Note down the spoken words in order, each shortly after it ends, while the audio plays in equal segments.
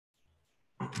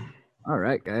All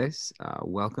right, guys.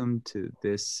 Welcome to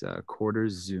this quarter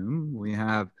Zoom. We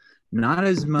have not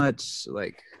as much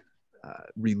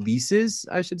releases,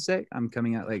 I should say. I'm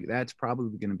coming out like that's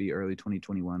probably going to be early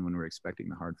 2021 when we're expecting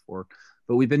the hard fork.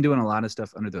 But we've been doing a lot of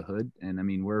stuff under the hood, and I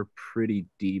mean we're pretty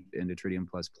deep into Tritium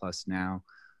Plus Plus now.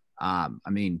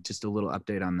 Just a little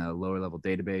update on the lower level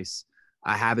database.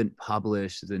 I haven't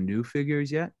published the new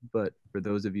figures yet, but for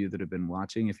those of you that have been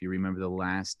watching, if you remember the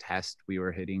last test, we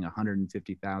were hitting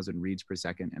 150,000 reads per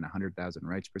second and 100,000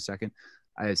 writes per second.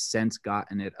 I have since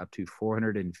gotten it up to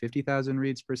 450,000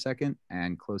 reads per second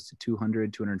and close to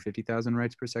 250,000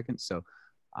 writes per second. So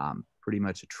pretty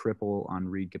much a triple on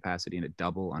read capacity and a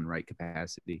double on write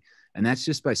capacity. And that's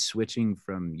just by switching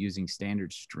from using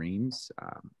standard streams,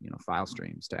 file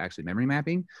streams, to actually memory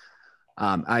mapping.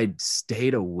 I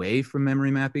stayed away from memory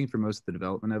mapping for most of the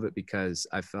development of it because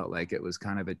I felt like it was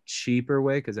kind of a cheaper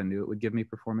way because I knew it would give me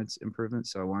performance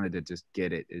improvements. So I wanted to just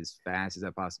get it as fast as I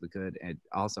possibly could and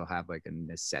also have like a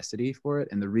necessity for it.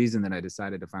 And the reason that I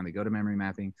decided to finally go to memory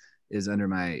mapping is under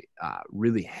my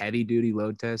really heavy duty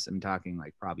load tests. I'm talking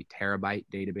like probably terabyte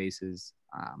databases,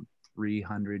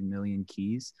 300 million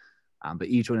keys. But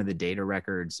each one of the data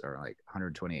records are like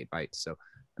 128 bytes. So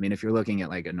I mean, if you're looking at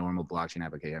like a normal blockchain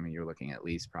application, I mean, you're looking at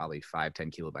least probably 5,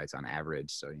 10 kilobytes on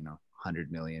average. So, 100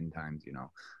 million times,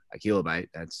 a kilobyte,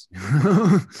 that's,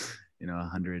 100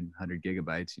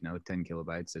 gigabytes, 10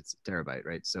 kilobytes, that's a terabyte,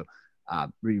 right? So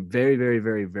very, very,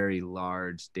 very, very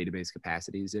large database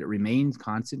capacities. It remained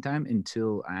constant time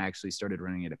until I actually started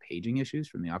running into paging issues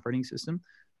from the operating system.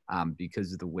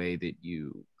 Because of the way that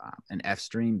an F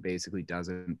stream basically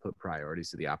doesn't put priorities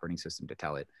to the operating system to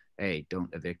tell it, hey, don't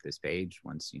evict this page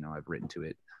once, I've written to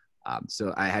it.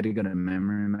 So I had to go to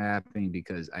memory mapping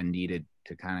because I needed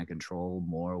to kind of control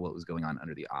more what was going on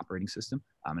under the operating system.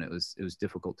 And it was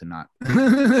difficult to not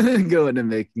go into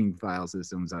making file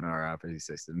systems on our operating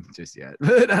system just yet.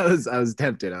 But I was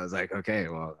tempted. I was like, okay,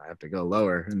 well, I have to go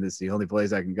lower, and this is the only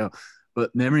place I can go.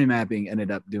 But memory mapping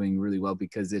ended up doing really well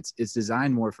because it's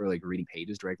designed more for like reading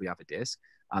pages directly off a disk.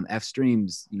 F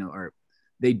streams,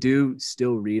 they do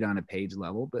still read on a page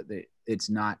level, but it's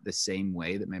not the same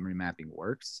way that memory mapping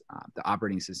works. The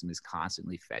operating system is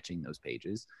constantly fetching those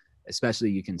pages. Especially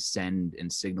you can send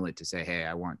and signal it to say, hey,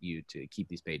 I want you to keep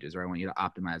these pages, or I want you to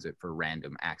optimize it for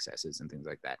random accesses and things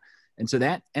like that. And so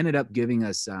that ended up giving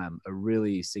us a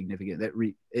really significant,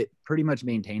 it pretty much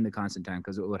maintained the constant time,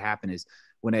 because what would happen is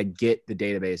when I'd get the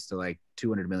database to like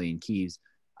 200 million keys,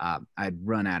 I'd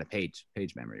run out of page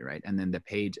memory, right? And then the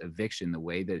page eviction, the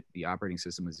way that the operating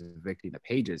system was evicting the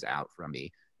pages out from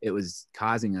me, it was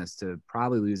causing us to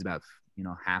probably lose about,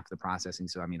 half the processing.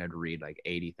 So, I mean, I'd read like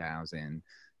 80,000,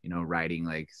 writing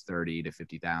like 30 to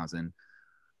 50,000.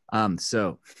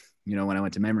 So, when I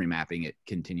went to memory mapping, it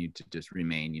continued to just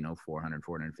remain, 400,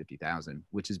 450,000,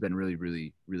 which has been really,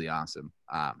 really, really awesome.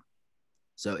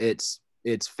 So it's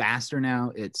faster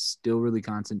now. It's still really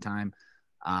constant time.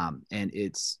 And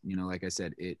it's, like I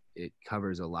said, it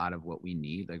covers a lot of what we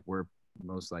need. Like we're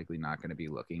most likely not going to be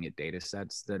looking at data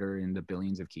sets that are in the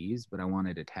billions of keys, but I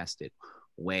wanted to test it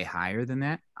way higher than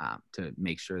that to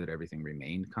make sure that everything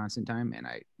remained constant time. And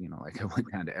I, I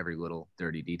went down to every little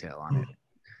dirty detail on it.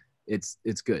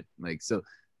 It's good. Like, so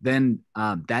then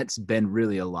that's been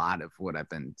really a lot of what I've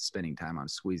been spending time on,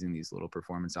 squeezing these little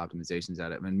performance optimizations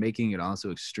out of it and making it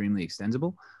also extremely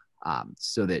extensible.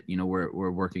 So that,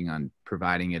 we're working on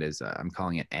providing it as I'm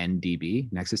calling it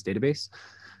NDB, Nexus database.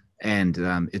 And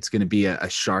it's going to be a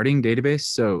sharding database.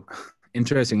 So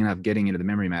interesting enough, getting into the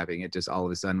memory mapping, it just all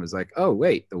of a sudden was like, oh,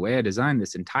 wait, the way I designed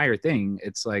this entire thing,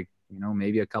 it's like,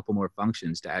 maybe a couple more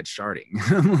functions to add sharding.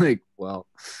 I'm like, well,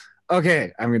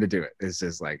 okay, I'm going to do it. It's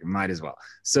just like, might as well.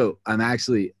 So I'm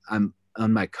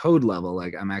on my code level,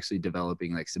 like I'm actually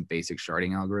developing like some basic sharding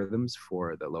algorithms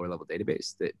for the lower level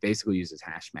database that basically uses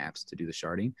hash maps to do the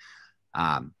sharding.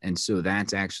 And so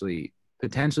that's actually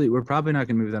potentially, we're probably not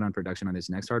going to move that on production on this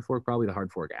next hard fork, probably the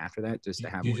hard fork after that, just to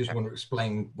have. Do you just want to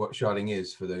explain what sharding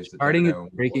is for those that Sharding don't is know?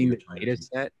 breaking the data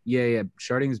set. Yeah.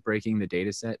 Sharding is breaking the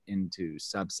data set into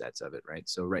subsets of it, right?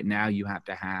 So right now you have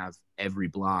to have every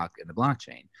block in the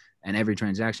blockchain and every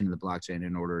transaction in the blockchain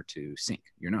in order to sync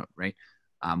your node, right?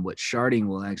 What sharding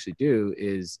will actually do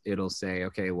is it'll say,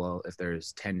 okay, well, if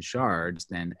there's 10 shards,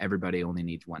 then everybody only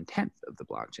needs 1/10 of the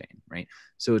blockchain, right?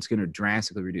 So it's going to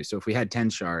drastically reduce. So if we had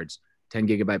 10 shards, 10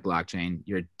 gigabyte blockchain,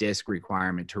 your disk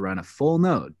requirement to run a full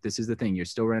node, this is the thing, you're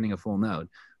still running a full node,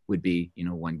 would be,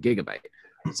 1 gigabyte.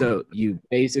 So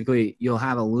you'll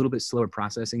have a little bit slower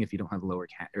processing if you don't have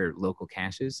or local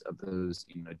caches of those,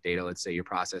 data. Let's say you're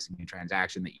processing a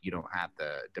transaction that you don't have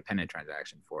the dependent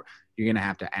transaction for. You're going to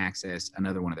have to access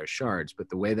another one of their shards. But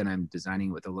the way that I'm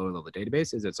designing with a lower level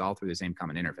database is it's all through the same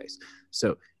common interface.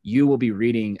 So you will be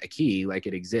reading a key like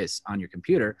it exists on your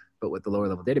computer, but what the lower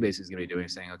level database is going to be doing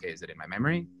is saying, okay, is it in my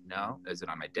memory? No. Is it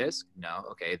on my disk? No.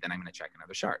 Okay, then I'm going to check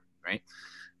another shard, right?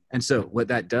 And so what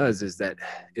that does is that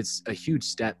it's a huge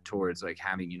step towards like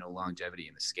having, longevity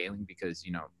in the scaling, because,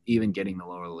 even getting the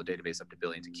lower level database up to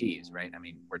billions of keys, right? I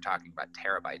mean, we're talking about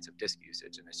terabytes of disk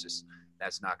usage, and it's just,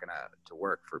 that's not going to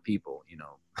work for people,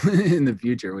 in the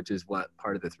future, which is what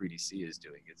part of the 3DC is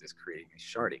doing, is this creating this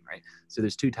sharding, right? So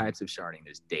there's two types of sharding.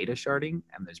 There's data sharding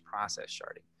and there's process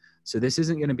sharding. So this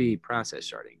isn't going to be process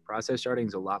sharding. Process sharding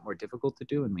is a lot more difficult to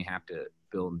do, and we have to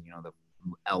build, the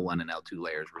L1 and L2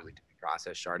 layers really to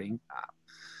process sharding.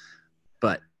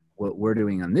 But what we're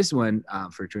doing on this one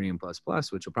for Tritium++,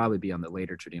 which will probably be on the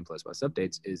later Tritium++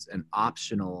 updates, is an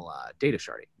optional data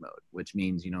sharding mode, which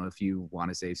means, if you want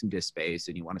to save some disk space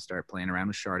and you want to start playing around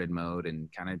with sharded mode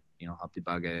and kind of, help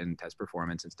debug it and test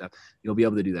performance and stuff, you'll be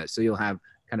able to do that. So you'll have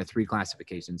kind of three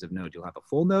classifications of node. You'll have a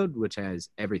full node, which has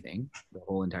everything, the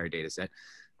whole entire data set.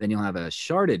 Then you'll have a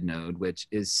sharded node, which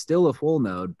is still a full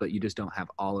node, but you just don't have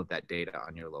all of that data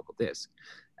on your local disk.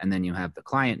 And then you have the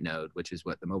client node, which is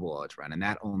what the mobile wallets run. And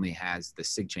that only has the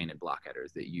sigchain and block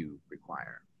headers that you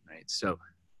require, right? So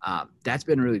that's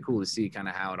been really cool to see kind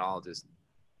of how it all just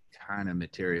kind of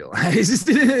materialized.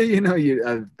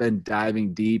 I've been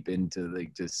diving deep into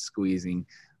like just squeezing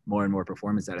more and more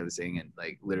performance out of this thing, and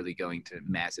like literally going to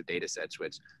massive data sets,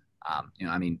 which,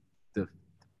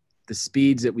 the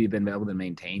speeds that we've been able to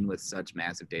maintain with such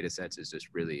massive data sets is just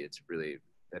it's really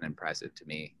been impressive to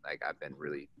me. Like, I've been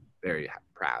really very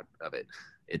proud of it.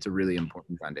 It's a really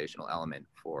important foundational element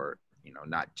for,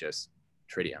 not just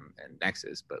Tritium and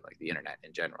Nexus, but like the internet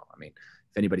in general. I mean,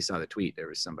 if anybody saw the tweet, there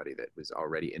was somebody that was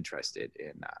already interested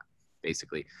in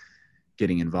basically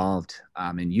getting involved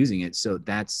in using it. So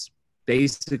that's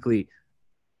basically,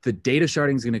 the data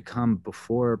sharding is going to come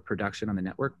before production on the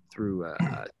network through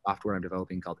a software I'm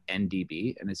developing called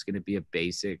NDB, and it's going to be a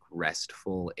basic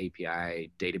RESTful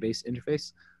API database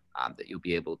interface that you'll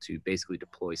be able to basically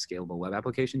deploy scalable web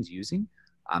applications using.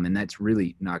 And that's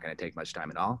really not going to take much time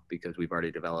at all, because we've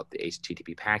already developed the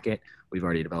HTTP packet, we've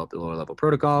already developed the lower level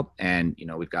protocol, and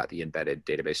we've got the embedded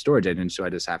database storage engine. So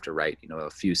I just have to write a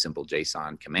few simple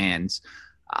JSON commands,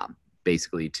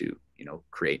 basically to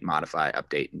create, modify,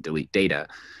 update, and delete data.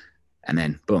 And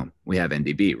then boom, we have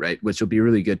NDB, right? Which will be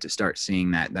really good to start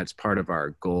seeing that. That's part of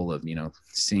our goal of,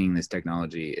 seeing this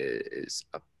technology is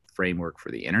a framework for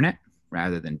the internet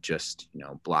rather than just,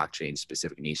 blockchain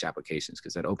specific niche applications,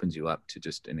 because that opens you up to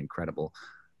just an incredible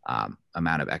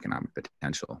amount of economic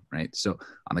potential, right? So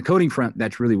on the coding front,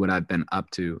 that's really what I've been up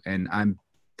to. And I'm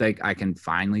like, I can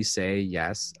finally say,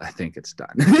 yes, I think it's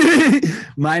done.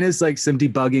 Minus like some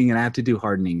debugging, and I have to do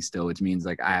hardening still, which means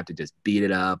like I have to just beat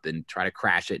it up and try to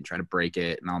crash it and try to break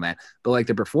it and all that. But like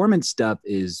the performance stuff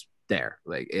is there.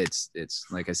 Like it's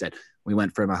like I said, we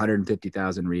went from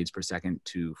 150,000 reads per second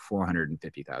to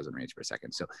 450,000 reads per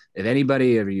second. So if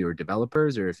anybody of you are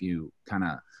developers, or if you kind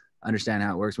of understand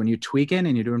how it works, when you're tweaking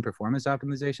and you're doing performance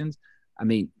optimizations, I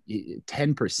mean,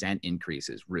 10% increase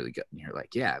is really good. And you're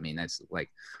like, yeah, I mean, that's like,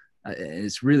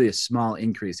 it's really a small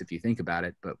increase if you think about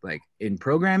it. But like in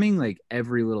programming, like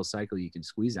every little cycle you can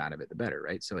squeeze out of it, the better,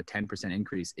 right? So a 10%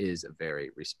 increase is a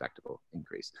very respectable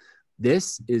increase.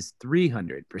 This is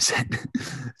 300%.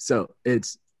 So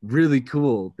it's really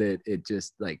cool that it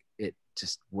just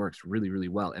works really, really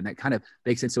well. And that kind of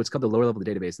makes sense. So it's called the lower level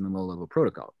database and the low level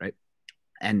protocol, right?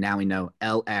 And now we know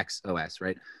LXOS,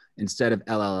 right? Instead of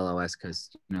LLOS, because,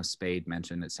 Spade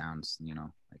mentioned it sounds,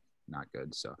 like not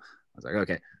good. So I was like,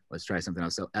 okay, let's try something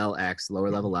else. So LX,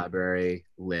 lower level library,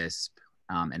 Lisp,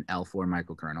 and L4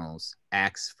 microkernels,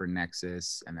 X for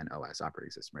Nexus, and then OS,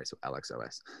 operating system, right? So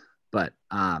LXOS. But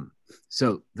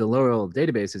so the lower level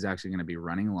database is actually going to be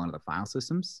running a lot of the file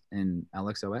systems in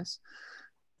LXOS.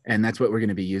 And that's what we're going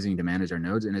to be using to manage our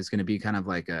nodes. And it's going to be kind of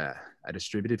like a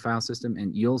distributed file system.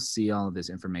 And you'll see all of this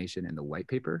information in the white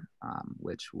paper,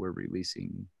 which we're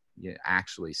releasing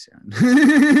actually soon.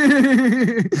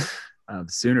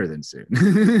 Sooner than soon.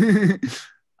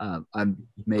 I'm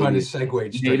maybe kind of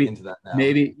segued straight into that now.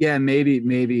 Maybe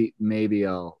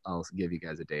I'll give you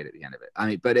guys a date at the end of it. I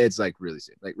mean, but it's like really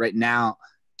soon. Like right now,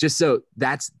 just so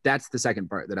that's the second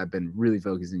part that I've been really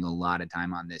focusing a lot of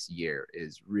time on this year,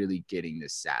 is really getting the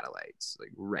satellites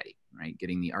like ready, right?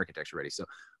 Getting the architecture ready. So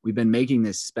we've been making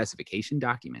this specification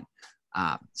document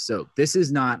So this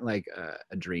is not like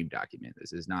a dream document.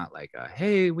 This is not like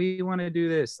hey, we want to do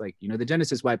this. Like, the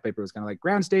Genesis white paper was kind of like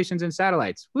ground stations and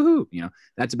satellites. Woohoo!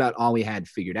 That's about all we had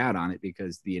figured out on it,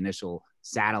 because the initial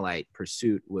satellite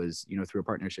pursuit was, through a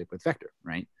partnership with Vector,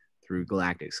 right? Through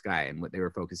Galactic Sky. And what they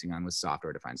were focusing on was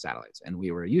software-defined satellites. And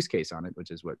we were a use case on it,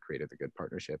 which is what created the good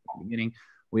partnership at the beginning.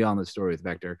 We all know the story with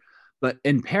Vector. But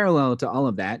in parallel to all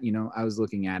of that, I was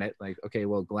looking at it like, okay,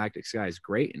 well, Galactic Sky is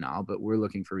great and all, but we're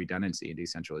looking for redundancy and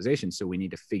decentralization. So we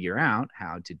need to figure out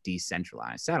how to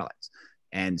decentralize satellites.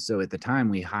 And so at the time,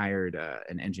 we hired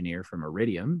an engineer from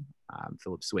Iridium,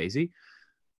 Philip Swayze,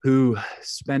 who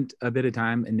spent a bit of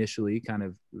time initially kind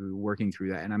of working through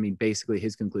that. And I mean, basically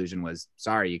his conclusion was,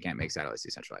 sorry, you can't make satellites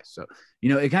decentralized. So,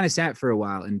 it kind of sat for a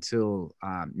while until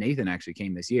Nathan actually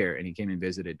came this year, and he came and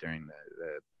visited during the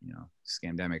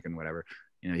scamdemic and whatever.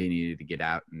 He needed to get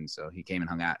out. And so he came and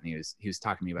hung out, and he was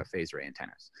talking to me about phased array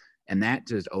antennas. And that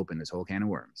just opened this whole can of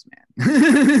worms,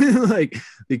 man. Like,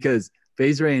 because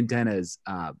phased array antennas,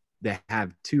 they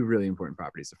have two really important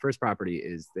properties. The first property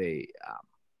is they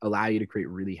allow you to create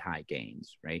really high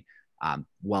gains, right?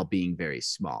 While being very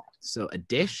small. So a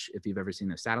dish, if you've ever seen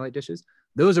those satellite dishes,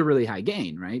 those are really high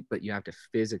gain, right? But you have to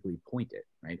physically point it,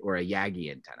 right? Or a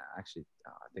Yagi antenna. Actually,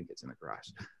 I think it's in the garage.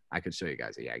 I could show you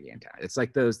guys a Yagi antenna. It's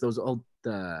like those old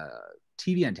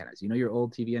TV antennas. Your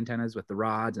old TV antennas with the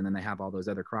rods, and then they have all those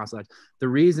other crosslinks. The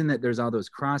reason that there's all those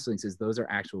crosslinks is those are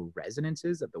actual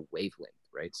resonances of the wavelength,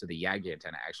 right? So the Yagi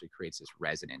antenna actually creates this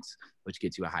resonance, which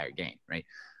gets you a higher gain, right?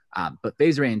 But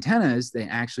phased array antennas, they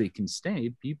actually can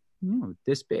be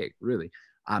this big, really.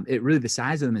 The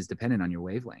size of them is dependent on your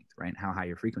wavelength, right? How high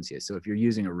your frequency is. So if you're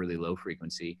using a really low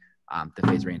frequency, the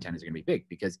phased array antennas are going to be big,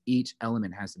 because each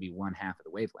element has to be 1/2 of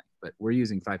the wavelength. But we're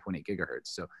using 5.8 gigahertz,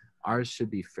 so ours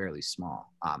should be fairly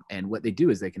small. And what they do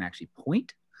is they can actually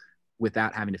point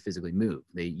without having to physically move.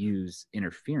 They use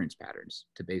interference patterns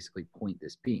to basically point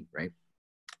this beam, right?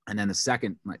 And then the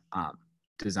second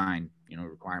design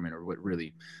requirement, or what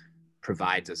really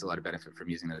provides us a lot of benefit from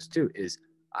using those two, is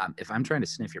if I'm trying to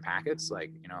sniff your packets,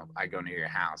 like I go near your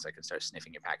house, I can start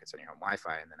sniffing your packets on your home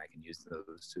Wi-Fi, and then I can use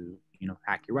those to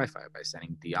hack your Wi-Fi by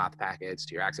sending the auth packets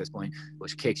to your access point,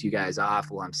 which kicks you guys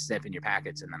off while I'm sniffing your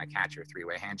packets, and then I catch your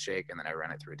 3-way handshake, and then I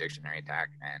run it through a dictionary attack,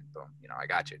 and boom, I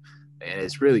got you. And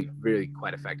it's really, really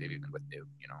quite effective, even with new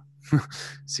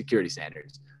security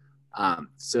standards.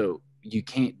 So you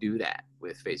can't do that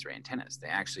with phased array antennas.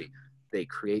 They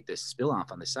create this spill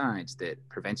off on the sides that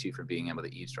prevents you from being able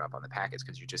to eavesdrop on the packets,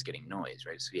 because you're just getting noise,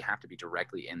 right? So you have to be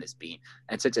directly in this beam.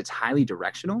 And since it's highly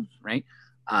directional, right?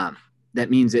 That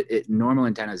means that normal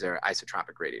antennas are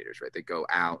isotropic radiators, right? They go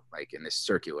out like in this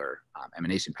circular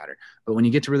emanation pattern. But when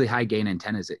you get to really high gain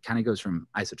antennas, it kind of goes from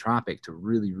isotropic to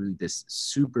really, really this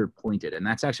super pointed. And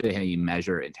that's actually how you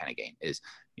measure antenna gain, is,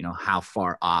 how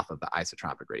far off of the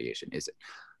isotropic radiation is it?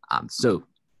 So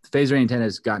phased array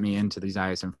antennas got me into these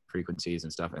ISM frequencies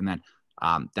and stuff. And then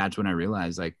that's when I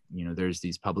realized, like, there's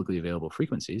these publicly available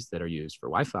frequencies that are used for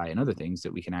Wi-Fi and other things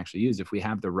that we can actually use. If we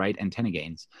have the right antenna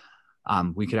gains,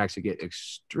 we could actually get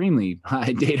extremely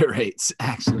high data rates,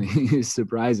 actually,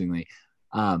 surprisingly.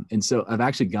 And so I've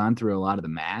actually gone through a lot of the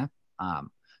math.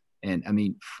 And I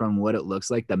mean, from what it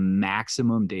looks like, the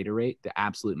maximum data rate, the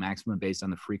absolute maximum based on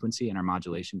the frequency and our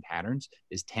modulation patterns,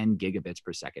 is 10 gigabits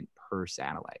per second per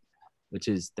satellite,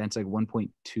 that's like 1.2,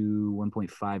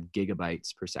 1.5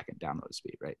 gigabytes per second download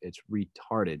speed, right? It's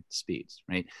retarded speeds,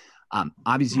 right?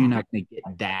 Obviously, you're not going to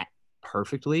get that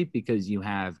perfectly, because you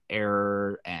have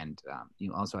error, and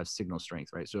you also have signal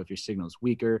strength, right? So if your signal is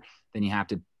weaker, then you have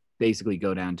to basically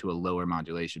go down to a lower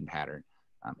modulation pattern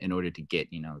in order to get,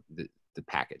 the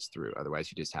packets through.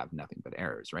 Otherwise, you just have nothing but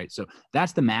errors, right? So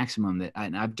that's the maximum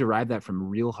and I've derived that from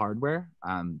real hardware,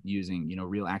 using,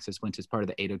 real access points as part of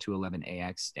the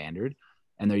 802.11ax standard.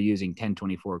 And they're using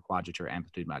 1024 quadrature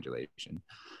amplitude modulation,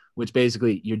 which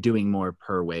basically you're doing more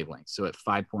per wavelength. So at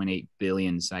 5.8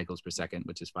 billion cycles per second,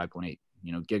 which is 5.8,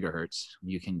 gigahertz,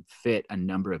 you can fit a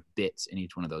number of bits in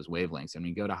each one of those wavelengths. And when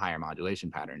you go to higher modulation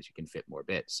patterns, you can fit more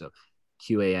bits. So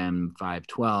QAM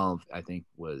 512, I think,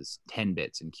 was 10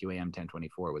 bits, and QAM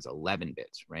 1024 was 11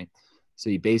 bits, right? So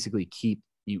you basically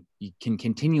you can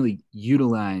continually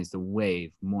utilize the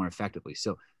wave more effectively.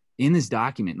 So in this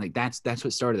document, like that's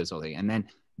what started this whole thing. And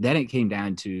then it came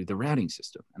down to the routing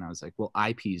system. And I was like, well,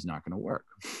 IP is not going to work.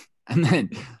 And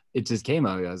then it just came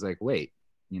out. I was like, wait,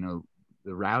 the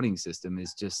routing system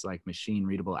is just like machine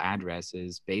readable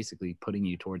addresses, basically putting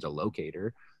you towards a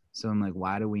locator. So I'm like,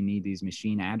 why do we need these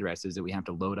machine addresses that we have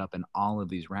to load up in all of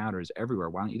these routers everywhere?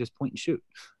 Why don't you just point and shoot,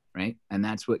 right? And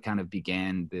that's what kind of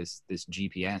began this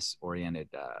GPS oriented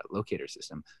locator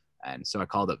system. And so I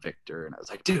called up Victor and I was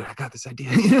like, dude, I got this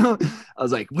idea. You know, I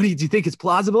was like, what do you think it's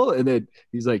plausible? And then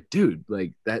he's like, dude,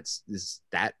 like that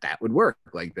would work.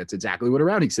 Like that's exactly what a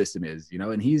routing system is, you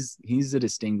know. And he's a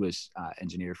distinguished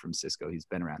engineer from Cisco. He's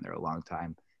been around there a long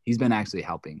time. He's been actually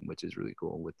helping, which is really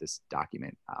cool, with this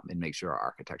document and make sure our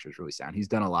architecture is really sound. He's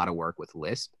done a lot of work with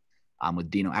Lisp,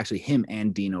 with Dino. Actually, him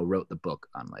and Dino wrote the book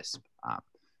on Lisp.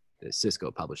 The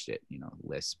Cisco published it, you know,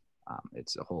 Lisp.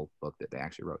 It's a whole book that they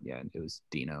actually wrote. Yeah, and it was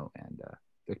Dino and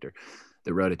Victor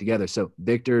that wrote it together. So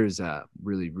Victor's a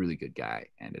really, really good guy,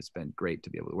 and it's been great to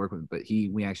be able to work with him. But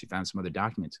we actually found some other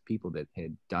documents of people that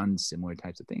had done similar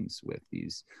types of things with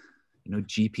these, you know,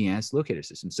 GPS locator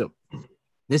systems. So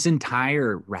this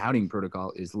entire routing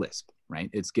protocol is Lisp, right?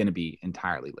 It's going to be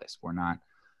entirely Lisp. We're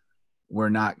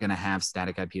not going to have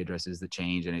static IP addresses that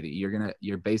change anything.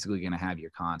 You're basically going to have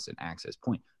your constant access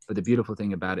point. But the beautiful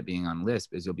thing about it being on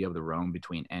Lisp is you'll be able to roam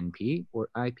between NP or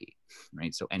IP,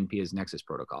 right? So NP is Nexus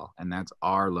protocol, and that's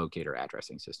our locator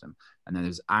addressing system. And then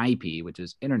there's IP, which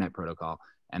is Internet protocol,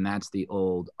 and that's the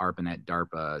old ARPANET,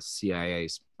 DARPA, CIA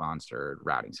sponsored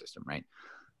routing system, right?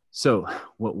 So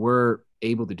what we're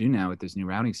able to do now with this new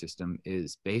routing system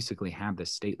is basically have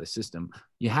this stateless system.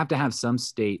 You have to have some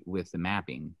state with the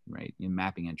mapping, right? In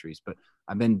mapping entries, but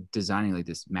I've been designing like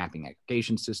this mapping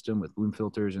aggregation system with Bloom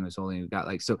filters and this whole thing. We've got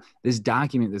like, so this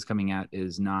document that's coming out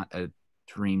is not a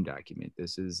dream document.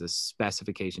 This is a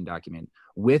specification document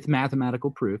with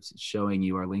mathematical proofs showing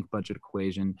you our link budget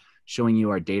equation, showing you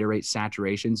our data rate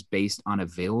saturations based on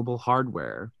available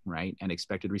hardware, right? And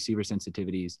expected receiver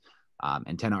sensitivities,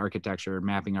 antenna architecture,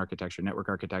 mapping architecture, network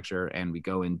architecture, and we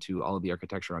go into all of the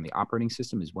architecture on the operating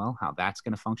system as well, how that's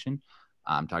going to function.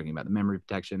 I'm talking about the memory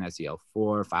protection,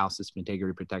 SEL4, file system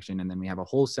integrity protection, and then we have a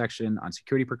whole section on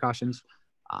security precautions.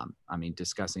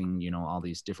 Discussing, you know, all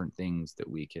these different things that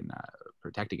we can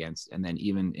protect against, and then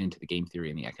even into the game theory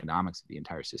and the economics of the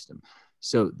entire system.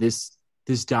 So this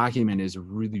document is a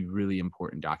really, really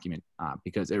important document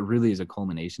because it really is a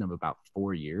culmination of about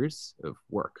 4 years of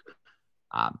work.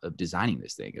 Of designing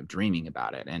this thing, of dreaming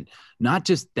about it. And not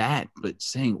just that, but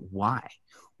saying why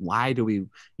do we,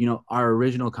 you know, our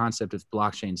original concept of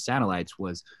blockchain satellites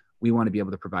was we want to be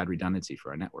able to provide redundancy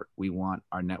for our network. We want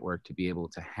our network to be able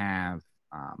to have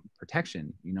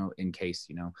protection, you know, in case,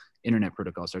 you know, internet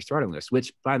protocol starts throttling us,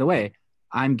 which by the way,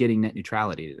 I'm getting net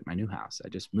neutrality at my new house. I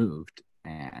just moved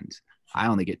and I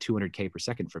only get 200K per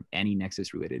second from any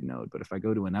Nexus related node. But if I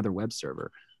go to another web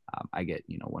server, I get,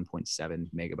 you know, 1.7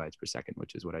 megabytes per second,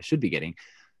 which is what I should be getting.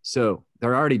 So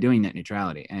they're already doing net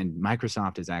neutrality, and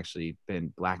Microsoft has actually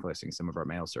been blacklisting some of our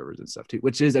mail servers and stuff too,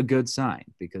 which is a good sign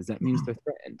because that means they're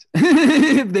threatened.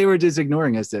 If they were just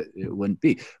ignoring us, it wouldn't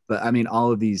be. But I mean,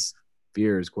 all of these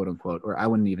fears, quote unquote, or I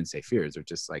wouldn't even say fears, they're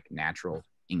just like natural,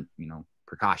 you know,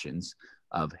 precautions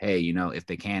of, hey, you know, if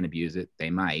they can abuse it, they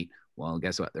might. Well,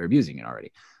 guess what? They're abusing it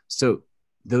already. So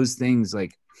those things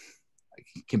like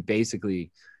can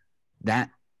basically,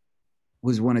 that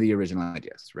was one of the original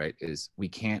ideas, right? Is we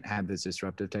can't have this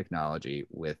disruptive technology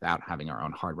without having our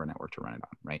own hardware network to run it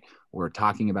on, right? We're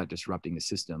talking about disrupting the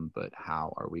system, but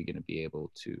how are we going to be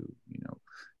able to, you know,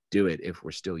 do it if we're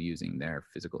still using their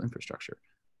physical infrastructure?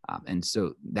 And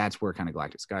so that's where kind of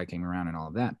Galactic Sky came around and all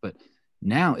of that. But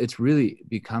now it's really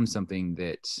become something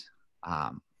that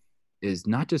is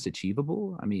not just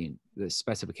achievable. I mean, the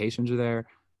specifications are there,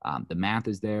 the math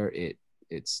is there.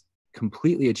 It's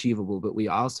completely achievable, but we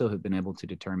also have been able to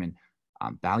determine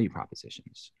value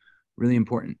propositions. Really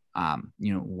important.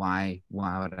 You know, why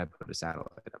would I put a satellite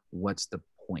up? What's the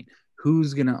point?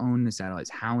 Who's going to own the satellites?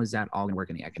 How is that all going to work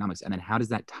in the economics? And then how does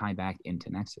that tie back into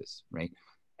Nexus, right?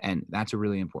 And that's a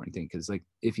really important thing because, like,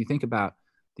 if you think about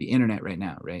the internet right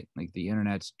now, right? Like the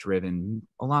internet's driven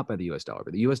a lot by the US dollar,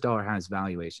 but the US dollar has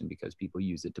valuation because people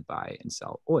use it to buy and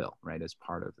sell oil, right? As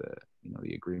part of the, you know,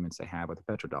 the agreements they have with the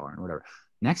petrodollar and whatever.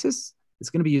 Nexus is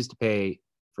going to be used to pay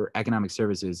for economic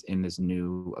services in this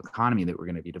new economy that we're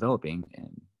going to be developing in,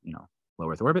 you know, low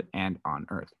Earth orbit and on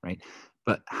Earth, right?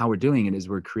 But how we're doing it is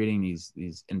we're creating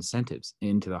these incentives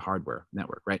into the hardware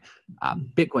network, right?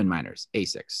 Bitcoin miners,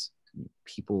 ASICs,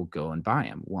 people go and buy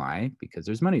them. Why? Because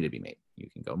there's money to be made. You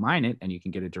can go mine it and you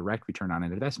can get a direct return on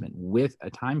an investment with a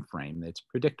time frame that's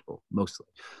predictable, mostly.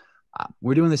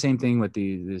 We're doing the same thing with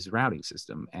this routing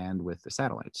system and with the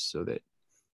satellites so that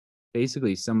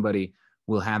basically somebody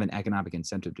will have an economic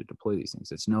incentive to deploy these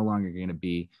things. It's no longer going to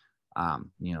be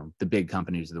The big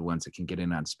companies are the ones that can get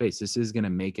in on space. This is going to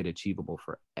make it achievable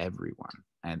for everyone.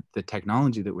 And the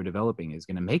technology that we're developing is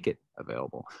going to make it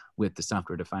available with the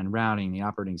software defined routing, the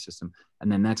operating system.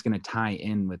 And then that's going to tie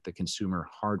in with the consumer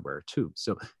hardware too.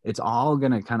 So it's all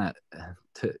going to kind of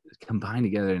to combine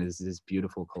together in this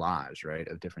beautiful collage, right,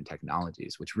 of different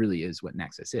technologies, which really is what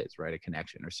Nexus is, right? A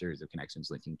connection or series of connections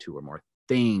linking two or more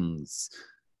things,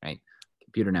 right?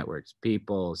 Computer networks,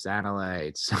 people,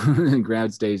 satellites,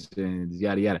 ground stations,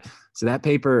 yada, yada. So that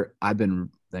paper I've been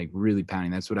like really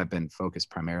pounding. That's what I've been focused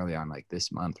primarily on like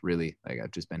this month, really. Like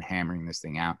I've just been hammering this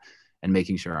thing out and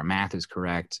making sure our math is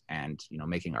correct and,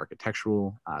 making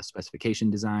architectural specification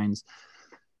designs.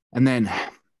 And then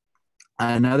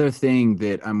another thing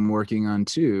that I'm working on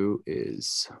too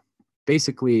is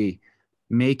basically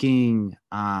making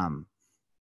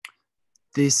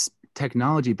this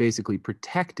technology basically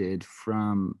protected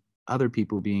from other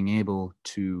people being able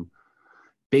to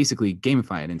basically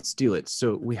gamify it and steal it.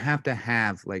 So we have to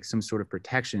have like some sort of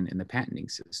protection in the patenting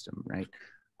system, right?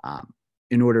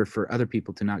 In order for other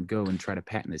people to not go and try to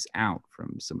patent this out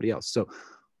from somebody else. So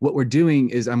what we're doing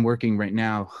is I'm working right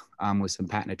now with some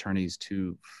patent attorneys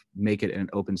to make it an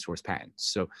open source patent.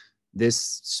 So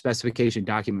this specification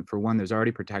document, for one, there's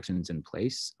already protections in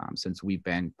place since we've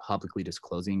been publicly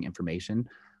disclosing information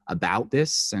about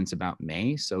this since about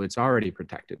May. So it's already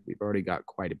protected. We've already got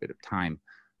quite a bit of time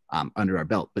under our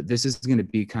belt, but this is going to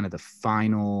be kind of the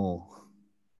final,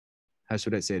 how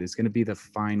should I say it? It's going to be the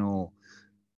final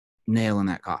nail in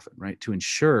that coffin, right? To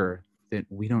ensure that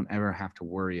we don't ever have to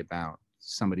worry about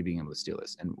somebody being able to steal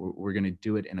this. And we're going to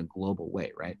do it in a global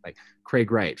way, right? Like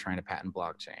Craig Wright trying to patent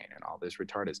blockchain and all this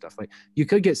retarded stuff. Like you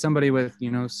could get somebody with,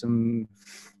 some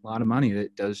lot of money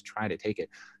that does try to take it.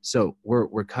 So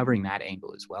we're covering that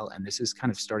angle as well. And this is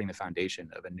kind of starting the foundation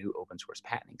of a new open source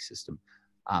patenting system,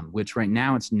 which right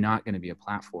now it's not going to be a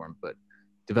platform, but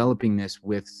developing this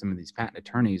with some of these patent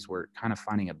attorneys, we're kind of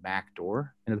finding a back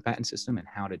door into the patent system and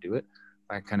how to do it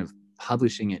by kind of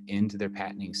publishing it into their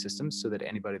patenting systems so that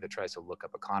anybody that tries to look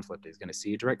up a conflict is going to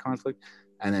see a direct conflict.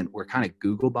 And then we're kind of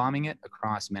Google bombing it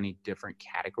across many different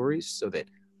categories so that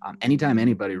anytime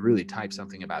anybody really types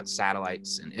something about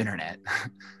satellites and internet,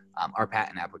 our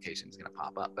patent application is going to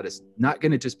pop up. But it's not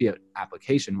going to just be an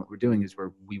application. What we're doing is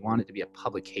we want it to be a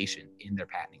publication in their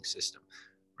patenting system,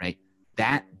 right?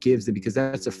 That gives them, because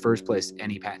that's the first place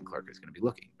any patent clerk is going to be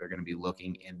looking. They're going to be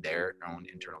looking in their own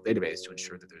internal database to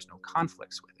ensure that there's no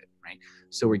conflicts with it, right?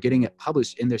 So we're getting it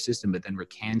published in their system, but then we're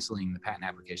canceling the patent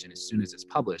application as soon as it's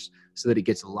published so that it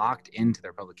gets locked into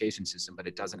their publication system, but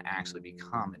it doesn't actually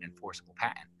become an enforceable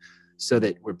patent. So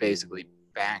that we're basically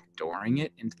backdooring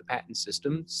it into the patent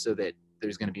system so that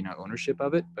there's going to be no ownership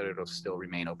of it, but it'll still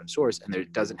remain open source. And there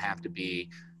doesn't have to be,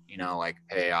 like,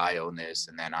 hey, I own this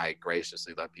and then I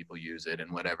graciously let people use it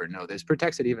and whatever. No, this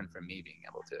protects it even from me being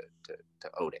able to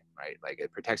own it, right? Like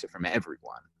it protects it from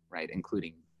everyone, right?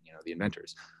 Including, the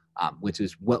inventors, which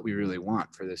is what we really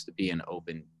want for this to be an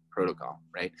open protocol,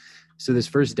 right? So this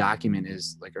first document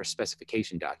is like our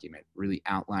specification document, really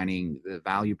outlining the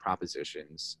value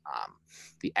propositions,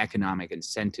 the economic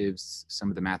incentives, some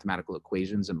of the mathematical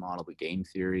equations that model the game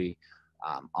theory,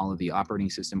 all of the operating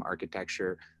system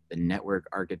architecture, the network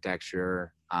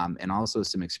architecture, and also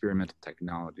some experimental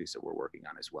technologies that we're working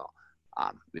on as well,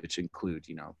 which include,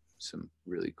 some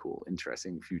really cool,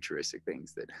 interesting, futuristic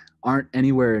things that aren't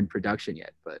anywhere in production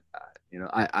yet. But,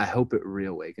 I hope it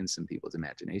reawakens some people's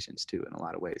imaginations too, in a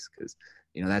lot of ways, because,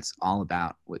 that's all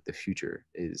about what the future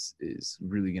is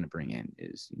really going to bring in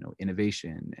is,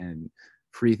 innovation and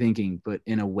free thinking, but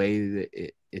in a way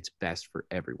that it's best for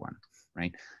everyone,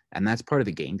 right? And that's part of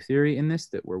the game theory in this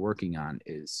that we're working on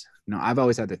is, I've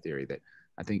always had the theory that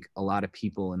I think a lot of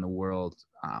people in the world,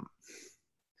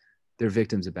 they're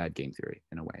victims of bad game theory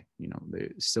in a way. The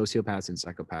sociopaths and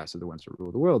psychopaths are the ones that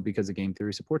rule the world because the game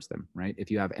theory supports them, right?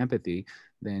 If you have empathy,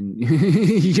 then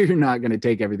you're not going to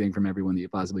take everything from everyone that you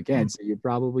possibly can. So you're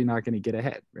probably not going to get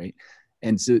ahead, right?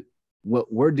 And so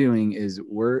what we're doing is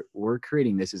we're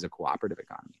creating this as a cooperative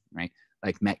economy, right?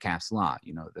 Like Metcalfe's law,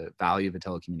 the value of a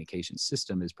telecommunications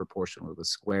system is proportional to the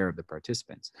square of the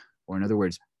participants. Or in other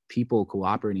words, people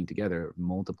cooperating together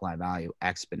multiply value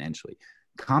exponentially.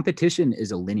 Competition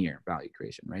is a linear value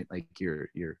creation, right? Like you're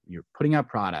putting out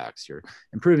products, you're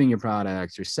improving your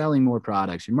products, you're selling more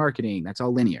products, you're marketing. That's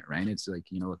all linear, right? It's like,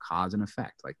 a cause and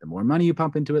effect. Like the more money you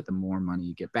pump into it, the more money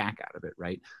you get back out of it,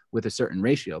 right? With a certain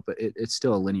ratio, but it's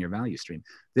still a linear value stream.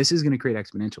 This is going to create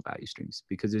exponential value streams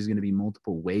because there's going to be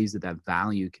multiple ways that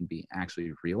value can be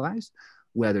actually realized,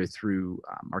 whether through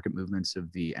market movements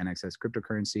of the NXS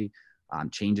cryptocurrency,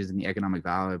 changes in the economic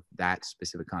value of that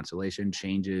specific constellation,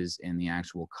 changes in the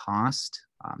actual cost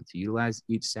to utilize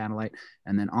each satellite,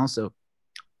 and then also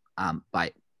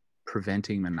by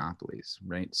preventing monopolies,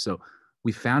 right? So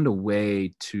we found a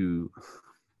way to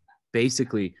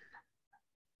basically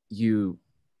you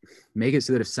make it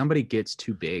so that if somebody gets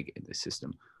too big in the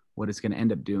system, what it's going to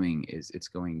end up doing is it's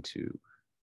going to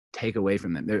take away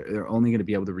from them. They're only going to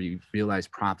be able to realize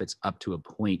profits up to a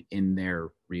point in their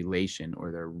relation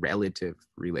or their relative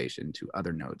relation to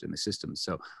other nodes in the system.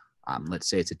 So let's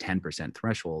say it's a 10%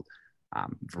 threshold.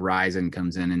 Verizon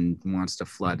comes in and wants to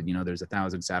flood, there's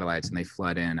 1,000 satellites and they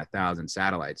flood in 1,000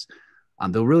 satellites.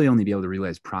 They'll really only be able to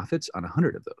realize profits on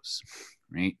 100 of those,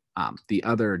 right? The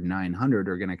other 900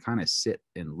 are going to kind of sit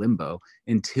in limbo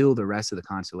until the rest of the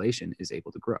constellation is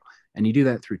able to grow. And you do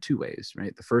that through two ways,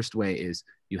 right? The first way is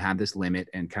you have this limit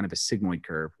and kind of a sigmoid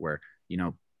curve where,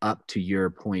 up to your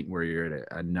point where you're at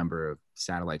a number of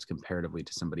satellites comparatively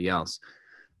to somebody else,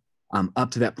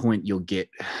 up to that point, you'll get,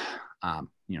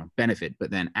 benefit.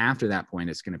 But then after that point,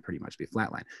 it's going to pretty much be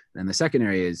flatline. Then the second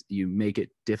area is you make it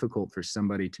difficult for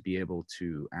somebody to be able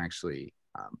to actually,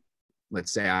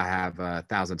 let's say I have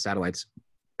 1,000 satellites.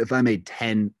 If I made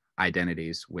 10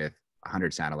 identities with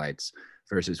 100 satellites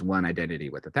versus one identity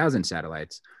with 1,000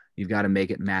 satellites, you've got to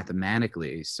make it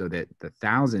mathematically so that the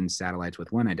 1,000 satellites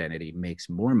with one identity makes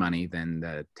more money than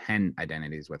the 10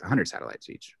 identities with 100 satellites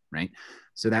each, right?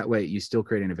 So that way you still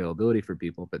create an availability for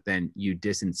people, but then you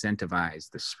disincentivize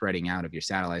the spreading out of your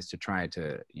satellites to try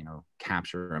to,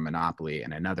 capture a monopoly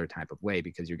in another type of way,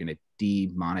 because you're going to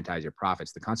demonetize your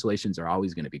profits. The constellations are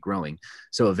always going to be growing.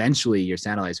 So eventually your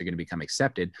satellites are going to become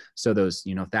accepted. So those,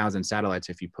 1,000 satellites,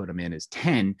 if you put them in as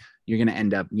 10, you're going to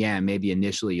end up, maybe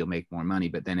initially you'll make more money,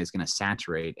 but then it's going to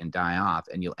saturate and die off,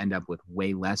 and you'll end up with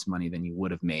way less money than you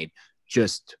would have made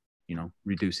just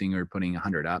reducing or putting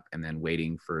 100 up and then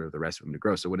waiting for the rest of them to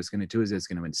grow. So what it's going to do is it's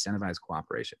going to incentivize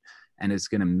cooperation, and it's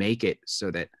going to make it so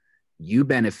that you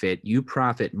benefit, you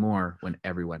profit more when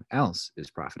everyone else is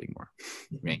profiting more,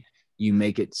 right? You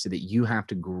make it so that you have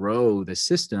to grow the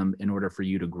system in order for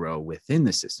you to grow within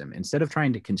the system. Instead of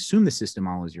trying to consume the system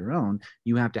all as your own,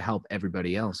 you have to help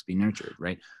everybody else be nurtured,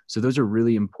 right? So those are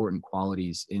really important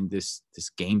qualities in this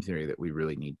game theory that we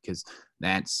really need, because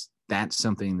that's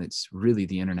something that's really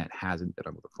the internet hasn't been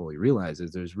able to fully realize, is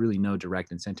there's really no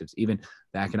direct incentives. Even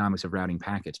the economics of routing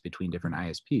packets between different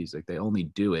ISPs, like they only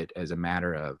do it as a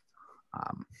matter of,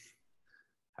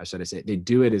 how should I say it? They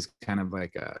do it as kind of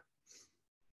like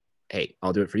hey,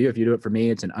 I'll do it for you if you do it for me.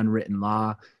 It's an unwritten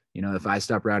law. If I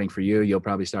stop routing for you, you'll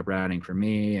probably stop routing for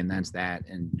me, and that's that.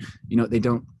 And they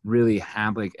don't really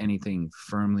have like anything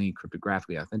firmly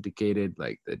cryptographically authenticated.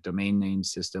 Like the domain name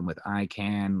system with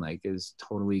ICANN like is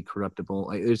totally corruptible.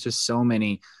 Like there's just so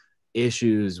many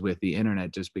issues with the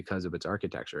internet just because of its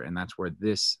architecture, and that's where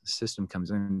this system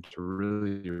comes in to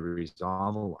really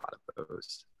resolve a lot of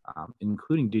those,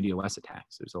 including DDoS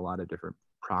attacks. There's a lot of different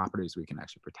properties we can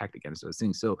actually protect against those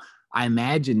things. So I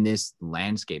imagine this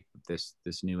landscape, this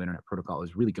new internet protocol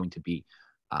is really going to be,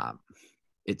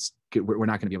 we're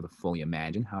not going to be able to fully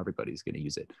imagine how everybody's going to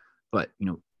use it, but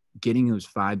getting those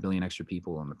 5 billion extra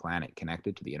people on the planet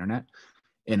connected to the internet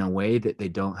in a way that they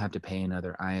don't have to pay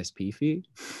another ISP fee,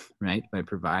 right? By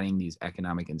providing these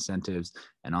economic incentives,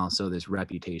 and also this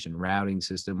reputation routing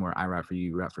system where I route for you,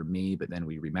 you route for me, but then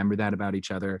we remember that about each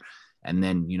other. And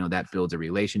then, that builds a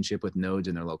relationship with nodes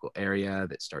in their local area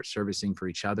that start servicing for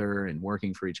each other and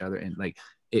working for each other. And like,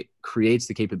 it creates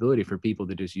the capability for people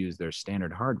to just use their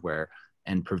standard hardware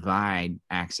and provide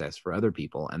access for other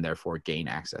people, and therefore gain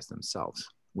access themselves,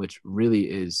 which really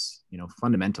is,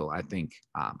 fundamental, I think,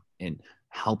 in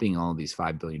helping all of these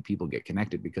 5 billion people get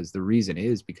connected, because the reason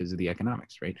is because of the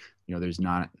economics, right? There's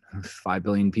not 5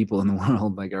 billion people in the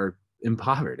world like are in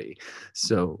poverty.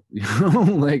 So,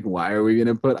 like, why are we going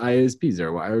to put ISPs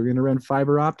there? Why are we going to run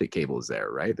fiber optic cables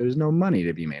there, right? There's no money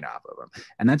to be made off of them.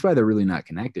 And that's why they're really not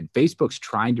connected. Facebook's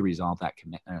trying to resolve that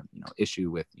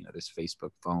issue with, this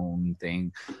Facebook phone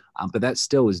thing. But that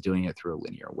still is doing it through a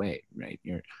linear way, right?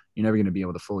 You're never going to be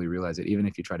able to fully realize it, even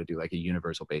if you try to do like a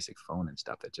universal basic phone and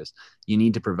stuff. That just, you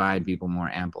need to provide people more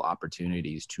ample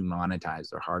opportunities to monetize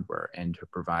their hardware and to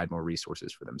provide more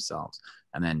resources for themselves.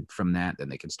 And then from that, then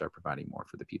they can start providing more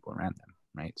for the people around them,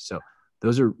 right? So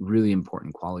those are really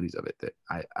important qualities of it that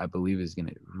I believe is going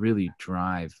to really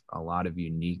drive a lot of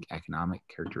unique economic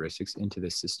characteristics into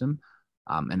this system.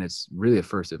 And it's really a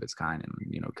first of its kind,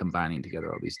 and, combining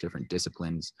together all these different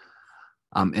disciplines,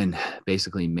 and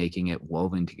basically making it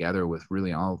woven together with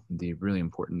really all the really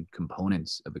important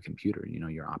components of a computer,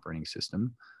 your operating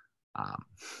system,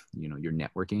 your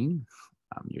networking,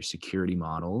 your security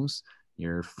models,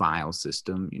 your file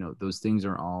system, you know, those things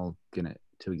are all gonna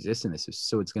to exist in this.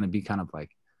 So it's gonna be kind of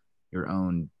like your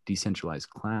own decentralized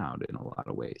cloud in a lot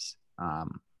of ways,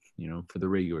 you know, for the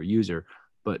regular user.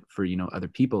 But for, you know, other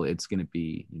people, it's going to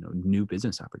be, you know, new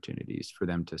business opportunities for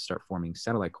them to start forming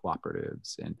satellite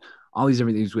cooperatives and all these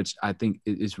different things, which I think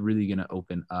is really going to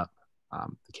open up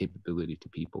the capability to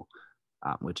people,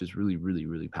 which is really, really,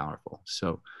 really powerful.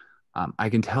 So I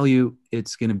can tell you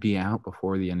it's going to be out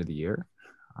before the end of the year.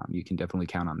 You can definitely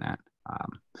count on that.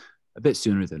 A bit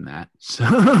sooner than that. So,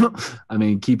 I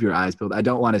mean, keep your eyes peeled. I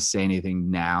don't want to say anything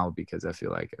now because I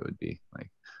feel like it would be like,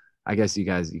 I guess you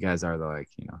guys are the, like,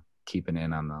 you know, keeping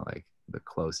in on the, like, the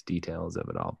close details of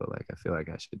it all, but like I feel like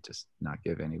I should just not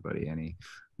give anybody any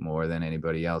more than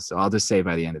anybody else. So I'll just say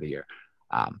by the end of the year.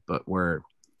 But we're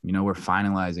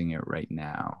finalizing it right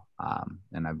now.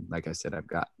 And I've, like I said, I've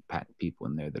got patent people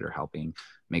in there that are helping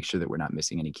make sure that we're not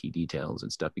missing any key details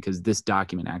and stuff, because this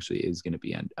document actually is going to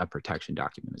be a protection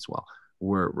document as well.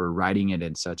 We're writing it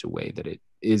in such a way that it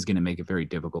is going to make it very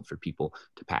difficult for people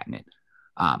to patent it.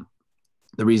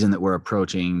 The reason that we're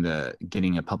approaching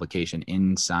getting a publication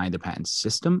inside the patent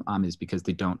system is because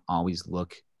they don't always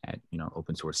look at, you know,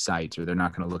 open source sites, or they're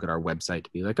not going to look at our website to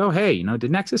be like, oh, hey, you know,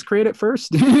 did Nexus create it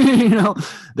first? You know,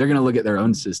 they're going to look at their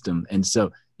own system. And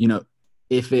so, you know,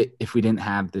 if we didn't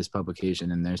have this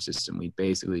publication in their system, we'd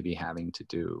basically be having to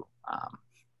do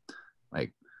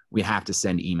like, we have to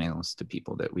send emails to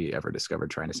people that we ever discovered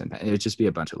trying to send. It would just be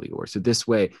a bunch of legal work. So this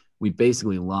way, we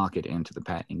basically lock it into the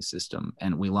patenting system,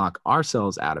 and we lock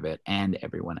ourselves out of it and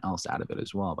everyone else out of it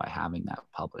as well by having that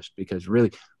published. Because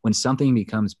really, when something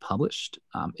becomes published,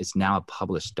 it's now a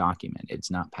published document. It's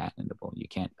not patentable. You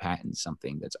can't patent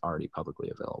something that's already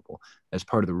publicly available. That's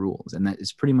part of the rules, and that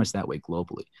is pretty much that way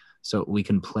globally. So we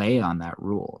can play on that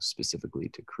rule specifically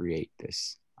to create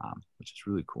this, which is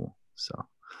really cool. So.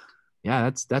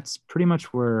 Yeah, that's pretty much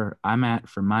where I'm at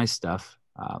for my stuff.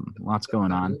 Lots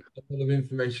going on. A lot of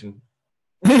information.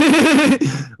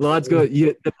 Lots going.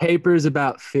 The paper is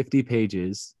about 50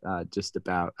 pages. Just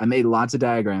about. I made lots of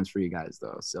diagrams for you guys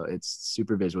though, so it's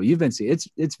super visual. You've been seeing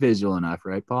it's visual enough,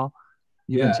 right, Paul?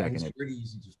 You've been checking it's really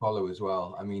easy to follow as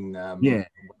well. I mean, yeah. When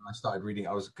I started reading,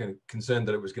 I was kind of concerned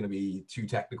that it was going to be too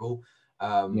technical.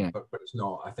 But it's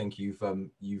not. I think you've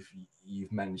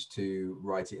managed to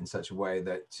write it in such a way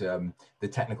that the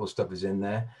technical stuff is in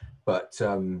there, but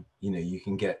you know, you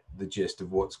can get the gist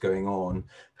of what's going on,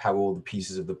 how all the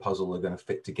pieces of the puzzle are going to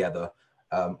fit together,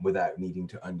 without needing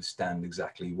to understand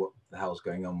exactly what the hell's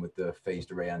going on with the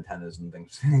phased array antennas and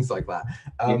things like that.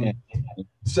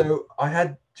 So I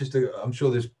had I'm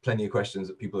sure there's plenty of questions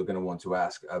that people are going to want to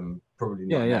ask. Probably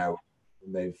not now.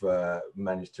 They've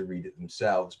managed to read it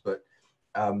themselves, but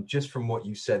just from what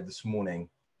you said this morning,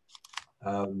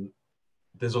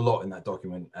 there's a lot in that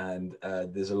document, and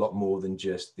there's a lot more than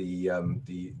just the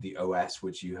OS,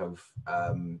 which you have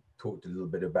talked a little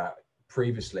bit about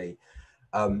previously.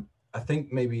 I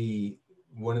think maybe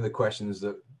one of the questions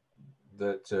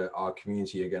that our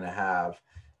community are going to have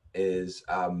is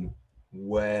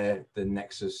where the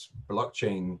Nexus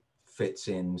blockchain fits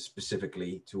in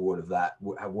specifically to all of that.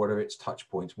 What are its touch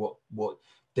points? What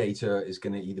data is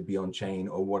going to either be on chain,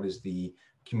 or what is the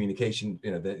communication,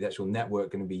 you know, the actual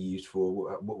network going to be used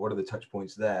for? What are the touch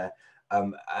points there?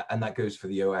 And that goes for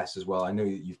the OS as well. I know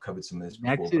you've covered some of this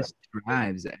before. Nexus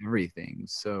drives everything.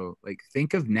 So like,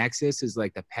 think of Nexus as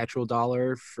like the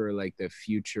petrodollar for like the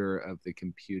future of the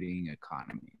computing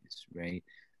economies, right?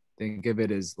 Think of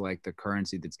it as like the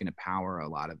currency that's going to power a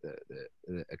lot of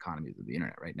the economies of the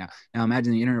internet right now. Now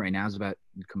imagine the internet right now is about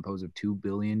composed of 2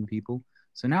 billion people.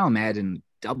 So now imagine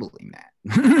doubling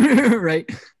that, right?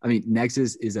 I mean,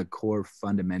 Nexus is a core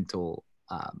fundamental,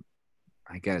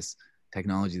 I guess,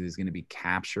 technology that's going to be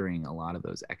capturing a lot of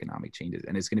those economic changes,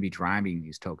 and it's going to be driving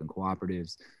these token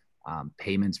cooperatives.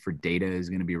 Payments for data is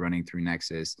going to be running through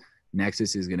Nexus.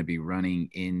 Nexus is going to be running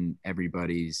in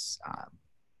everybody's,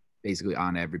 basically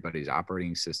on everybody's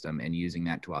operating system, and using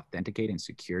that to authenticate and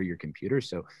secure your computer.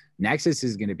 So Nexus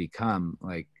is going to become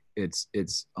like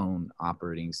its own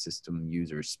operating system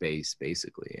user space,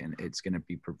 basically, and it's going to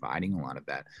be providing a lot of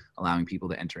that, allowing people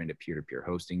to enter into peer-to-peer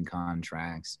hosting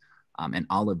contracts. And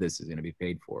all of this is going to be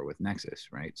paid for with Nexus,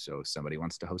 right? So if somebody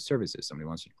wants to host services, somebody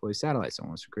wants to deploy satellites,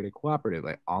 someone wants to create a cooperative,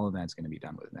 like all of that's going to be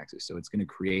done with Nexus. So it's going to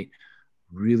create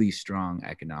really strong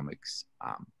economics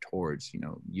towards, you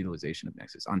know, utilization of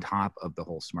Nexus on top of the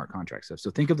whole smart contract stuff. So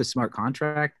think of the smart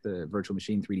contract, the virtual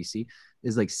machine 3DC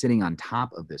is like sitting on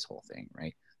top of this whole thing,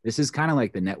 right? This is kind of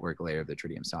like the network layer of the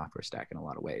Tritium software stack in a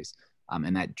lot of ways.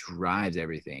 And that drives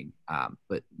everything.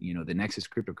 But the Nexus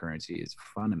cryptocurrency is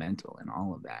fundamental in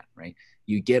all of that, right?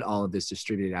 You get all of this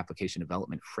distributed application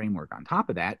development framework on top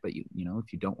of that, but if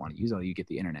you don't want to use all, you get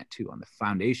the internet too on the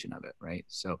foundation of it, right?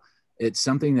 So it's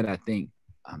something that I think,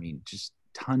 just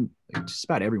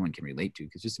about everyone can relate to,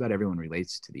 because just about everyone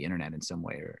relates to the internet in some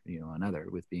way or another,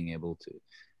 with being able to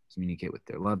communicate with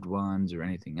their loved ones or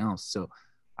anything else. So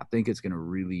I think it's going to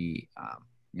really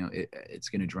it's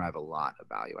going to drive a lot of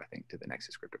value, I think, to the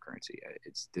Nexus cryptocurrency.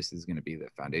 This is going to be the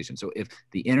foundation. So if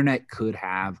the internet could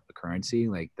have a currency,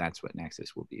 like, that's what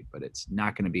Nexus will be, but it's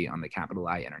not going to be on the capital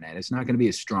I internet. It's not going to be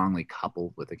as strongly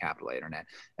coupled with the capital I internet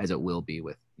as it will be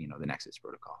with the Nexus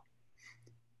protocol.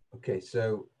 Okay,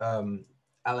 so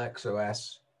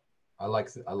LXOS, I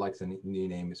like the new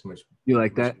name. It's much. You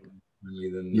like that?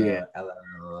 Than Yeah.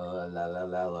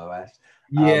 LLOS.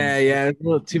 Yeah, it's a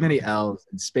little too many L's.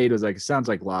 And Spade was like, it sounds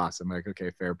like loss. I'm like,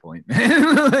 okay, fair point. So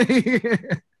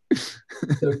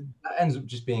that ends up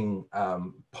just being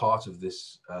part of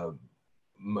this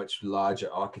much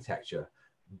larger architecture,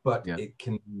 but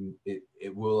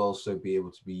it will also be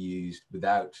able to be used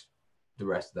without the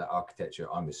rest of that architecture,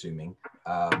 I'm assuming.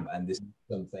 And this is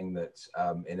something that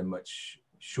in a much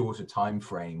shorter time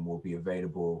frame will be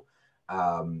available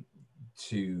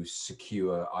to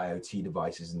secure IoT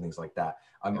devices and things like that.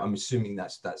 I'm assuming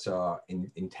that's our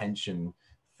intention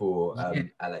for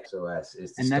LXOS,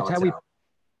 is to start out.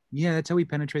 Yeah, that's how we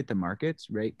penetrate the markets,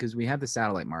 right? Because we have the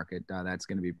satellite market. That's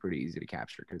going to be pretty easy to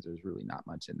capture because there's really not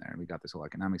much in there. And we got this whole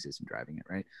economic system driving it,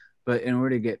 right? But in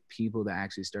order to get people to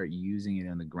actually start using it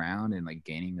on the ground and like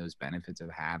gaining those benefits of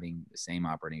having the same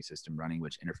operating system running,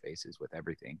 which interfaces with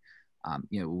everything,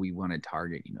 we want to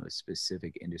target, a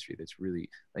specific industry that's really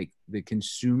like the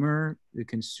consumer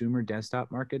desktop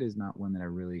market is not one that I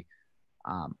really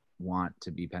want to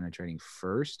be penetrating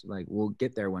first. Like, we'll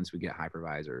get there once we get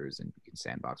hypervisors and we can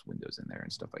sandbox windows in there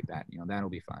and stuff like that. That'll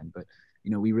be fine. But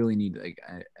we really need like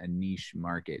a niche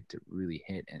market to really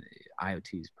hit, and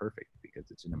IoT is perfect because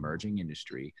it's an emerging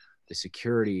industry. The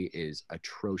security is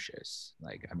atrocious.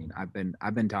 Like,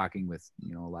 I've been talking with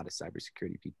a lot of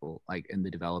cybersecurity people, like, in the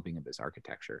developing of this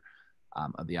architecture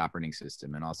of the operating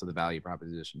system, and also the value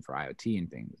proposition for IoT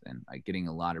and things, and like getting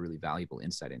a lot of really valuable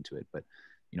insight into it. But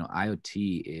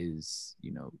IoT is,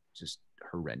 just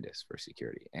horrendous for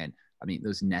security. And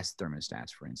those Nest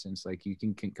thermostats, for instance, like, you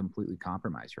can completely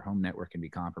compromise your home network, can be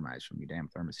compromised from your damn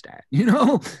thermostat,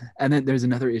 And then there's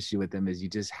another issue with them is you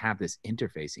just have this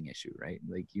interfacing issue, right?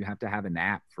 Like, you have to have an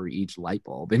app for each light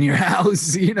bulb in your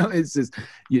house.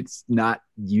 It's not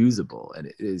usable,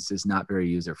 and it's just not very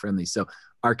user friendly. So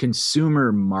our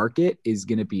consumer market is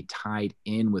going to be tied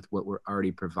in with what we're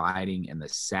already providing in the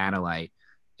satellite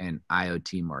and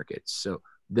IoT markets. So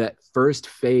that first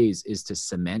phase is to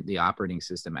cement the operating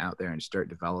system out there and start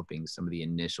developing some of the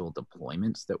initial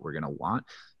deployments that we're going to want,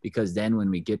 because then when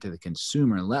we get to the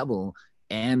consumer level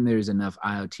and there's enough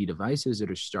IoT devices that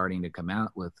are starting to come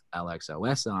out with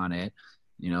LXOS on it,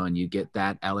 and you get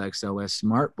that LXOS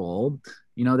smart bulb,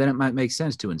 then it might make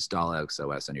sense to install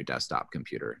LXOS on your desktop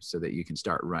computer so that you can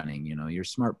start running, your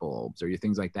smart bulbs or your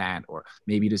things like that, or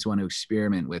maybe you just want to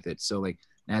experiment with it. So like,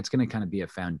 that's going to kind of be a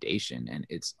foundation, and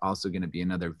it's also going to be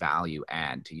another value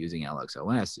add to using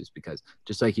LXOS, is because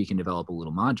just like you can develop a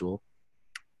little module,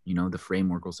 the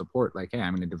framework will support, like, hey,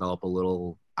 I'm going to develop a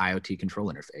little IoT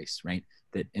control interface, right,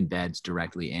 that embeds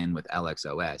directly in with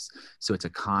LXOS. So it's a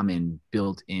common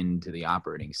built into the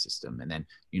operating system. And then,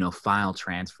 file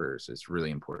transfers is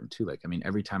really important too. Like,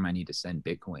 every time I need to send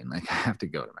Bitcoin, like, I have to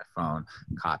go to my phone,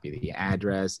 copy the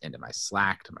address into my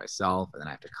Slack to myself, and then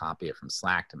I have to copy it from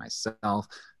Slack to myself,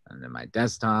 and then my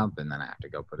desktop, and then I have to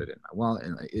go put it in my wallet.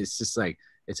 And it's just like,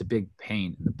 it's a big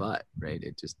pain in the butt, right?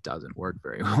 It just doesn't work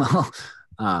very well.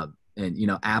 And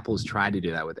Apple's tried to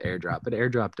do that with AirDrop, but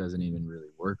AirDrop doesn't even really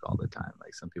work all the time.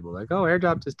 Like, some people are like, oh,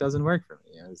 AirDrop just doesn't work for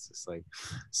me. It's just like,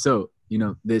 so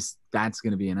that's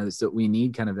going to be another. So we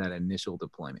need kind of that initial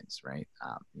deployments, right?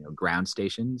 Ground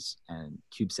stations and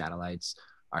cube satellites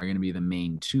are going to be the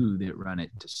main two that run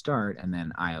it to start, and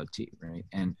then IoT, right?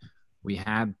 And we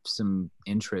have some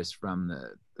interest from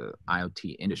the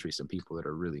IoT industry, some people that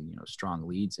are really strong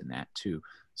leads in that too.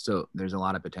 So there's a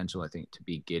lot of potential, I think, to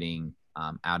be getting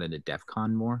out at a DEF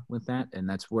CON more with that. And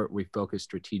that's where we focus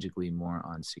strategically more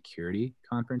on security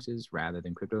conferences rather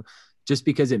than crypto, just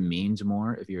because it means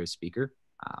more if you're a speaker.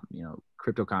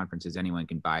 Crypto conferences, anyone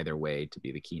can buy their way to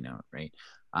be the keynote, right?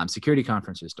 Security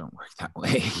conferences don't work that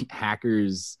way.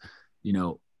 Hackers,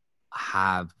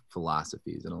 have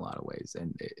philosophies in a lot of ways,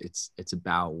 and it's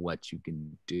about what you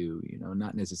can do,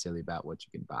 not necessarily about what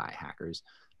you can buy.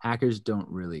 Hackers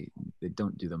don't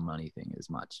do the money thing as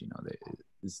much.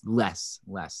 less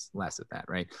of that,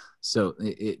 right? So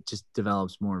it just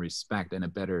develops more respect and a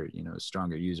better,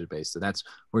 stronger user base. So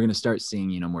we're going to start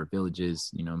seeing, more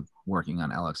villages, working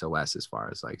on LXOS as far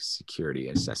as like security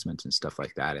assessments and stuff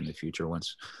like that in the future,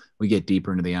 once we get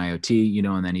deeper into the IoT,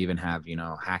 and then even have,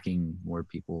 hacking where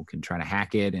people can try to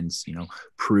hack it and,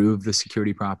 prove the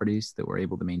security properties that we're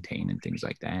able to maintain and things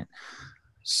like that.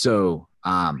 So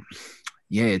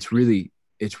yeah, it's really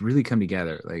come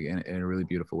together like in a really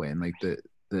beautiful way. And like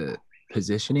the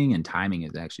positioning and timing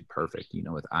is actually perfect.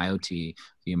 With IoT,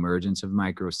 the emergence of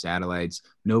micro satellites,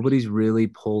 nobody's really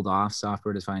pulled off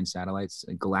software-defined satellites.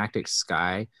 Galactic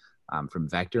Sky from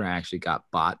Vector actually got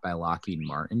bought by Lockheed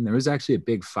Martin. There was actually a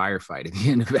big firefight at the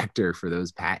end of Vector for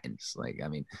those patents. Like, I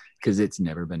mean, because it's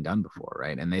never been done before,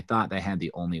 right? And they thought they had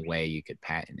the only way you could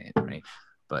patent it, right?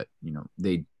 But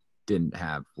they didn't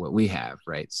have what we have,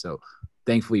 right? So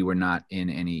thankfully we're not in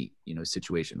any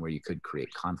situation where you could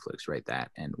create conflicts, right?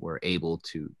 And we're able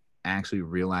to actually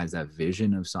realize that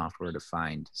vision of software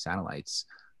defined satellites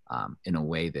in a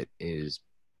way that is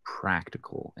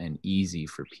practical and easy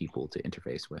for people to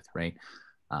interface with, right?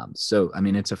 So I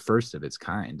mean, it's a first of its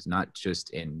kind, not just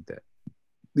in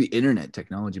the internet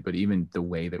technology, but even the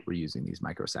way that we're using these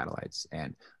microsatellites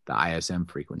and the ISM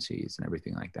frequencies and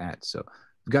everything like that. So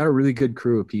we've got a really good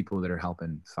crew of people that are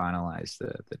helping finalize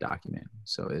the document.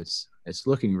 So it's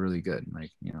looking really good.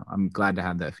 Like, I'm glad to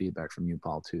have that feedback from you,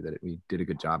 Paul, too, that we did a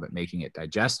good job at making it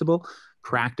digestible,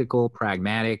 practical,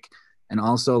 pragmatic, and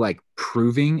also like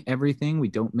proving everything. We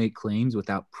don't make claims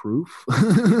without proof.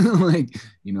 Like,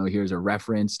 here's a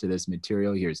reference to this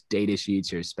material. Here's data sheets.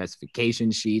 Here's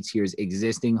specification sheets. Here's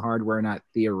existing hardware, not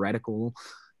theoretical.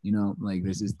 Like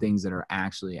this is things that are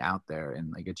actually out there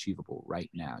and like achievable right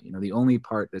now. The only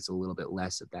part that's a little bit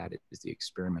less of that is the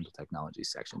experimental technology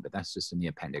section, but that's just in the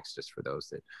appendix, just for those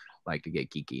that like to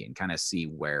get geeky and kind of see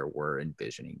where we're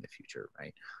envisioning the future,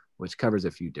 right? Which covers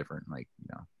a few different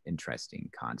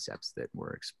interesting concepts that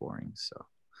we're exploring. So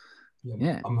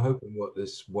yeah. I'm hoping what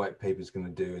this white paper is going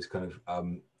to do is kind of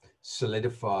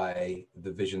solidify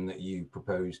the vision that you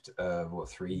proposed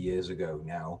 3 years ago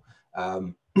now,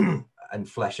 and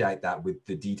flesh out that with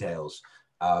the details,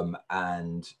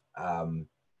 and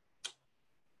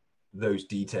those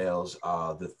details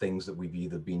are the things that we've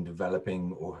either been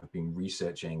developing or have been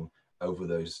researching over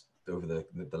the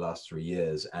last 3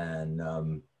 years, and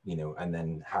and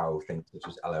then how things such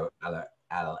as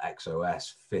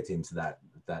LXOS fit into that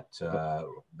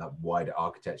wider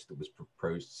architecture that was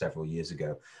proposed several years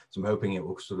ago. So I'm hoping it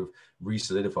will sort of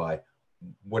re-solidify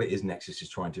what it is Nexus is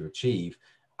trying to achieve,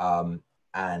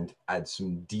 and add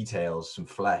some details, some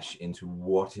flesh into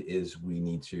what it is we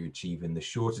need to achieve in the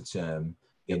shorter term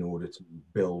in order to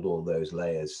build all those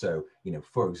layers. So,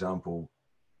 for example,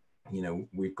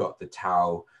 we've got the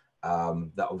Tau,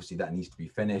 that obviously that needs to be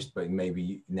finished, but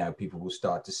maybe now people will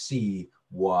start to see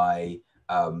why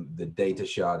the data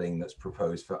sharding that's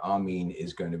proposed for Armin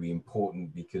is going to be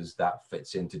important, because that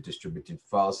fits into distributed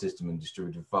file system, and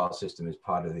distributed file system is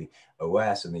part of the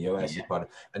OS, and the OS is part of,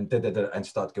 and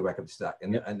start to go back up the stack.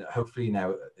 And hopefully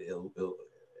now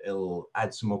it'll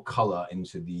add some more color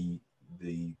into the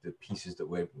pieces that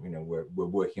we're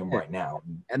working on right now.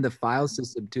 And the file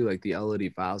system too, like the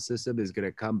LOD file system, is going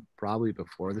to come probably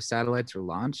before the satellites are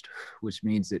launched, which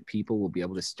means that people will be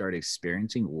able to start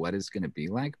experiencing what it's going to be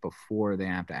like before they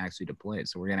have to actually deploy it.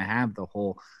 So we're going to have the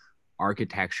whole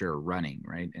architecture running,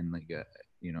 right? And like a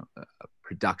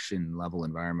production level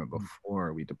environment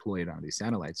before we deploy it on these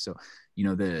satellites. So,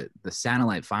 the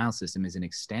satellite file system is an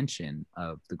extension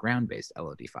of the ground-based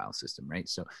LOD file system, right?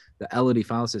 So the LOD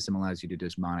file system allows you to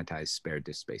just monetize spare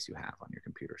disk space you have on your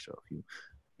computer. So if you,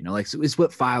 like, so it's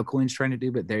what Filecoin's trying to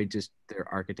do, but their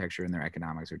architecture and their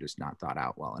economics are just not thought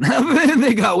out well enough. And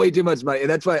they got way too much money. And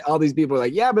that's why all these people are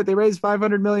like, yeah, but they raised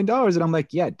 $500 million. And I'm like,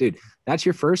 yeah, dude, that's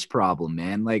your first problem,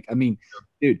 man. Like, I mean,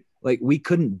 dude, like we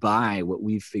couldn't buy what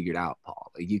we've figured out,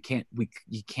 Paul. Like you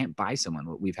can't buy someone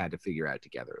what we've had to figure out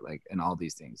together. Like, and all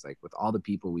these things, like with all the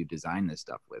people we've designed this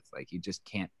stuff with, like you just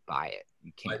can't buy it.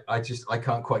 You can't. I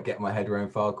can't quite get my head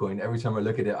around Filecoin. Every time I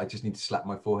look at it, I just need to slap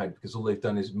my forehead, because all they've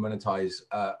done is monetize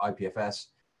IPFS,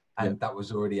 and that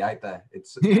was already out there.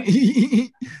 It's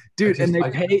dude, and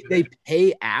they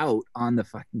pay out on the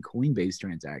fucking Coinbase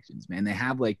transactions, man. They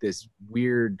have like this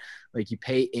weird, like you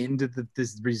pay into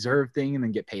this reserve thing and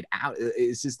then get paid out.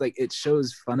 It's just like, it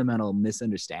shows fundamental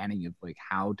misunderstanding of like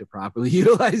how to properly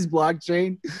utilize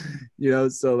blockchain,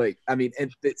 So like, I mean,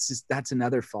 it's just, that's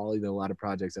another folly that a lot of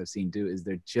projects I've seen do, is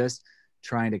they're just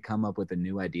trying to come up with a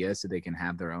new idea so they can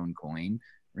have their own coin.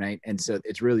 right? And so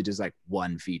it's really just like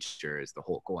one feature is the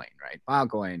whole coin, right?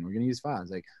 Filecoin, we're going to use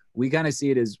files. Like we kind of see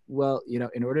it as, well, you know,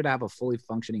 in order to have a fully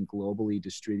functioning, globally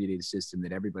distributed system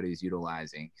that everybody's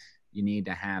utilizing, you need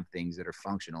to have things that are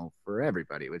functional for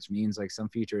everybody, which means like some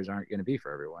features aren't going to be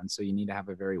for everyone. So you need to have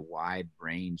a very wide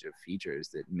range of features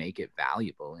that make it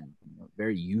valuable and, you know,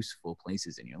 very useful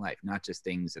places in your life, not just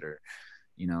things that are,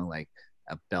 you know, like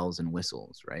bells and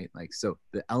whistles, right? Like, so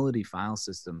the LOD file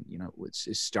system, you know, which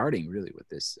is starting really with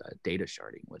this data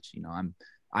sharding, which, you know, I'm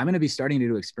going to be starting to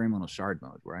do experimental shard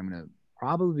mode, where I'm going to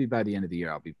probably by the end of the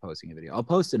year, I'll be posting a video. I'll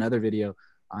post another video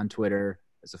on Twitter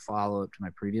as a follow-up to my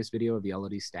previous video of the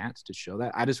LOD stats to show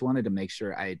that. I just wanted to make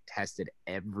sure I had tested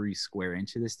every square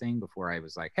inch of this thing before I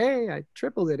was like, hey, I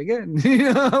tripled it again.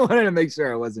 You know, I wanted to make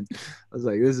sure I was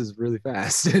like, this is really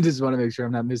fast. I just want to make sure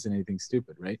I'm not missing anything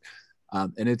stupid, right?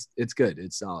 And it's good.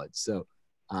 It's solid. So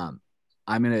I'm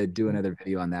going to do another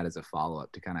video on that as a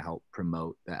follow-up to kind of help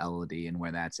promote the LOD and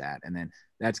where that's at. And then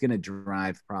that's going to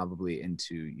drive probably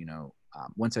into, you know,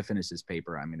 once I finish this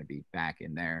paper, I'm going to be back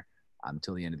in there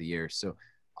until the end of the year. So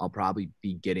I'll probably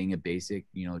be getting a basic,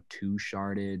 you know,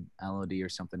 2-sharded LOD or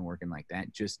something working like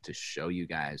that, just to show you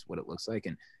guys what it looks like.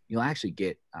 And you'll actually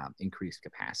get increased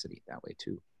capacity that way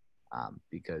too.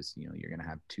 Because, you know, you're going to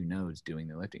have 2 nodes doing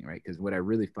the lifting, right? Because what I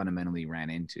really fundamentally ran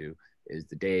into is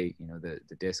the day, you know,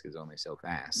 the disk is only so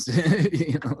fast.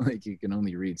 You know, like you can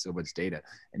only read so much data,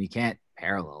 and you can't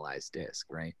parallelize disk,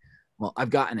 right? Well,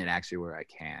 I've gotten it actually where I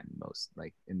can, most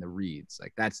like in the reads,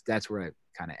 like that's where I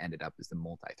kind of ended up, is the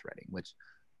multi-threading, which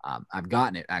I've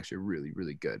gotten it actually really,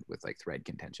 really good with like thread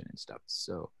contention and stuff.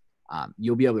 So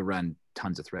you'll be able to run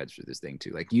tons of threads through this thing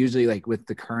too. Like usually, like with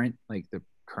the current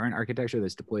architecture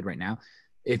that's deployed right now,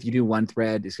 if you do 1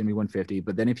 thread, it's going to be 150.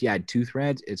 But then if you add 2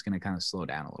 threads, it's going to kind of slow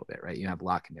down a little bit, right? You have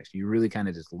lock condition. You really kind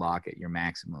of just lock at your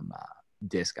maximum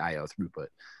disk IO throughput.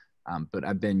 But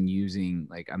I've been using,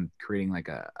 like, I'm creating like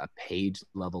a page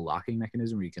level locking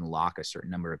mechanism where you can lock a certain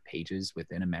number of pages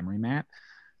within a memory map,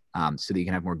 so that you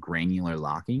can have more granular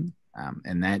locking.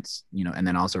 And that's, you know, and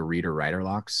then also reader writer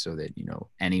locks, so that, you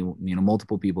know,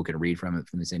 multiple people can read from it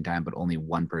from the same time, but only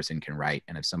one person can write.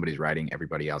 And if somebody's writing,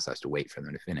 everybody else has to wait for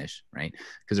them to finish, right?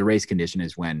 Because a race condition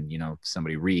is when, you know,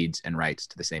 somebody reads and writes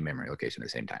to the same memory location at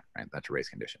the same time, right? That's a race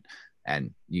condition.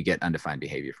 And you get undefined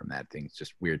behavior from that.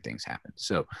 Just weird things happen.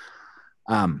 So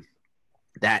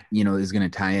that, you know, is going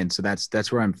to tie in. So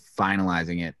that's where I'm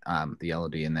finalizing it, the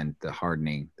LOD, and then the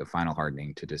final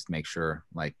hardening, to just make sure,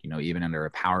 like, you know, even under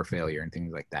a power failure and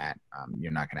things like that,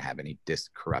 you're not going to have any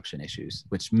disk corruption issues,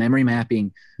 which memory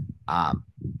mapping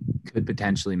could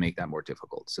potentially make that more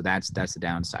difficult. So that's the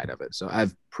downside of it. So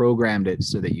I've programmed it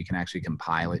so that you can actually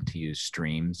compile it to use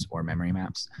streams or memory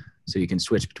maps, so you can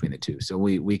switch between the two. So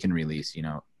we can release, you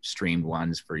know, streamed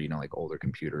ones for, you know, like older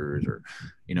computers, or,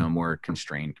 you know, more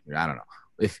constrained, I don't know,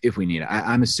 if we need it.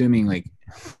 I'm assuming like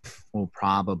we'll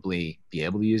probably be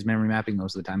able to use memory mapping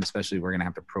most of the time, especially we're going to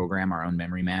have to program our own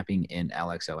memory mapping in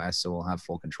LXOS. So we'll have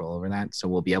full control over that. So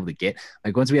we'll be able to get,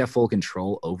 like, once we have full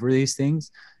control over these things,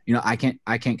 you know, I can't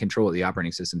control what the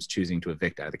operating system's choosing to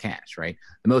evict out of the cache, right?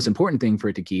 The most important thing for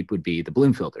it to keep would be the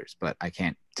bloom filters, but I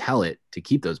can't tell it to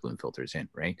keep those bloom filters in,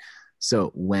 right?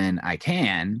 So when I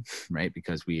can, right,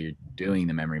 because we're doing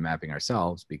the memory mapping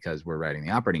ourselves, because we're writing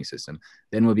the operating system,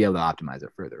 then we'll be able to optimize it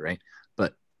further, right?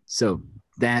 But so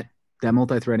that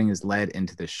multi-threading is led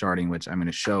into the sharding, which I'm going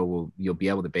to show. You'll be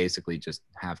able to basically just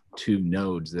have 2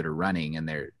 nodes that are running, and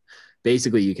they're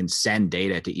basically, you can send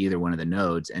data to either one of the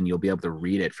nodes, and you'll be able to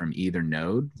read it from either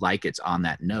node like it's on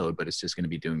that node, but it's just going to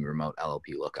be doing remote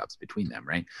LLP lookups between them,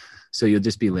 right? So you'll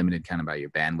just be limited kind of by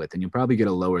your bandwidth, and you'll probably get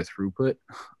a lower throughput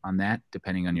on that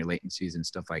depending on your latencies and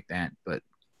stuff like that. But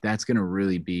that's going to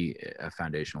really be a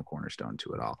foundational cornerstone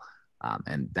to it all.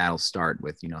 And that'll start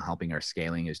with, you know, helping our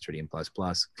scaling as Tritium++.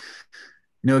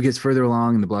 You know, it gets further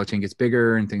along and the blockchain gets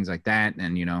bigger and things like that.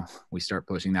 And, you know, we start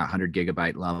pushing that 100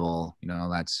 gigabyte level, you know,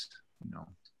 that's, you know,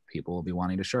 people will be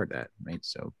wanting to shard that, right?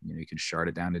 So, you know, you can shard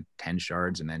it down to 10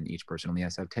 shards, and then each person only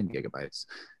has to have 10 gigabytes.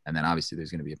 And then obviously there's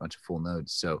going to be a bunch of full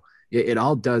nodes. So it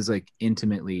all does like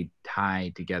intimately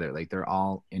tie together. Like they're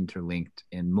all interlinked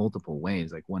in multiple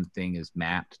ways. Like one thing is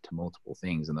mapped to multiple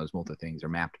things, and those multiple things are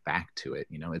mapped back to it.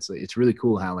 You know, it's really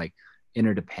cool how like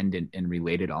interdependent and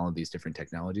related all of these different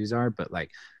technologies are, but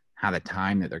like how the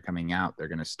time that they're coming out, they're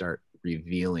going to start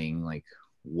revealing like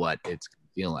what it's going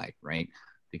to feel like, right?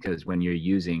 Because when you're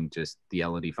using just the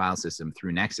LOD file system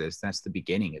through Nexus, that's the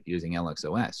beginning of using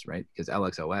LXOS, right? Because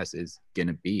LXOS is going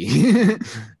to be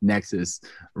Nexus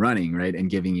running, right? And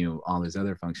giving you all this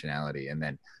other functionality. And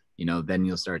then, you know, then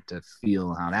you'll start to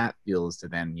feel how that feels to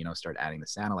then, you know, start adding the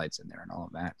satellites in there and all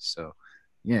of that. So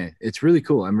yeah, it's really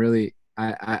cool.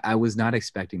 I was not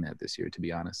expecting that this year, to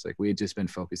be honest. Like we had just been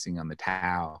focusing on the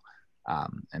Tau.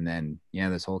 And then, yeah,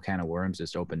 this whole can of worms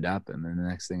just opened up. And then the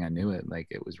next thing I knew it, like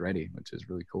it was ready, which is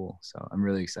really cool. So I'm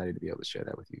really excited to be able to share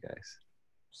that with you guys.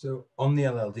 So on the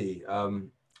LLD,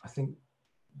 I think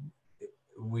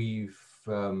we've,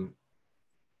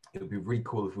 it would be really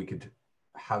cool if we could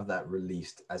have that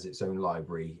released as its own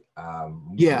library.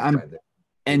 Yeah, I'm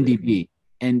NDB,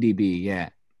 yeah.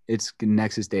 It's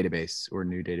Nexus database or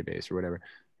new database or whatever.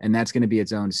 And that's going to be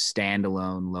its own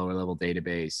standalone lower level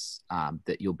database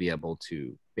that you'll be able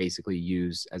to basically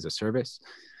use as a service.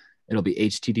 It'll be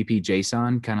HTTP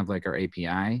JSON, kind of like our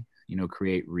API,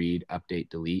 create, read, update,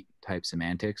 delete type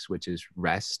semantics, which is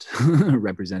REST,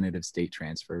 representative state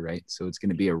transfer, right? So it's going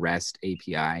to be a REST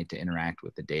API to interact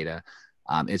with the data.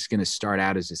 It's going to start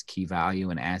out as just key value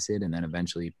and ACID, and then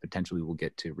eventually potentially we'll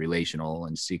get to relational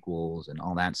and SQLs and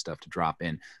all that stuff to drop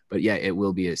in. But yeah, it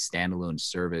will be a standalone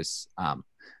service.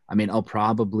 I mean, I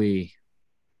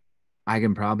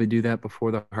can probably do that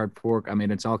before the hard fork. I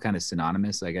mean, it's all kind of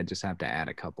synonymous. Like I just have to add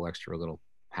a couple extra little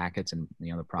packets and,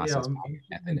 the process.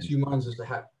 Yeah, I'm in two minds as to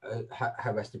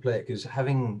how best to play it, because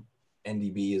having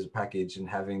NDB as a package and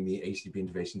having the HTTP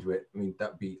interface into it, I mean,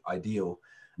 that'd be ideal.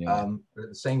 Yeah. But at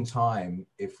the same time,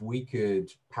 if we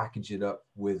could package it up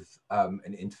with an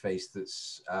interface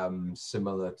that's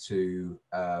similar to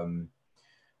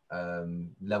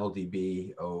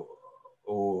LevelDB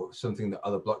or something that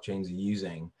other blockchains are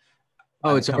using.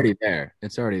 Oh, it's already there.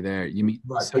 It's already there. You mean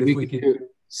right? So but if we could do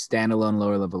standalone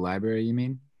lower level library, you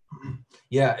mean?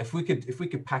 Yeah, if we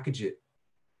could package it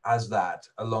as that,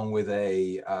 along with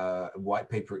a white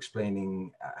paper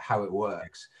explaining how it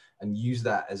works, and use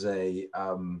that as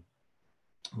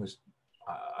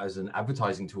as an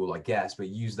advertising tool, I guess, but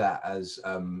use that as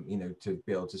to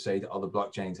be able to say to other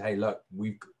blockchains, hey, look,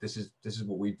 this is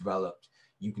what we've developed.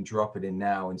 You can drop it in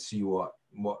now and see what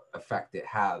effect it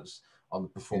has on the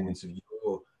performance of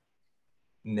your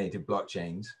native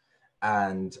blockchains,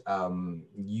 and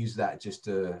use that just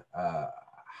to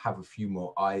have a few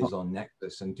more eyes on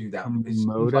Nexus and do that.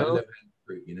 Komodo,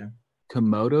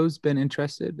 Komodo's been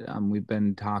interested. We've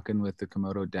been talking with the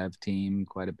Komodo dev team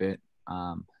quite a bit.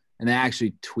 And they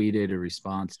actually tweeted a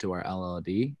response to our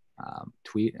LLD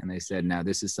tweet, and they said, now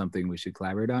this is something we should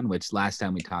collaborate on, which last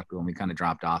time we talked to them, we kind of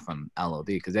dropped off on LLD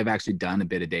because they've actually done a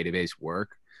bit of database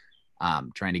work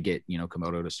trying to get,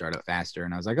 Komodo to start up faster.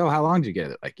 And I was like, oh, how long did you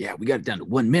get it? Like, yeah, we got it down to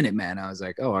 1 minute, man. I was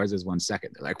like, oh, ours is 1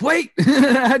 second. They're like, wait,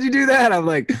 how'd you do that? I'm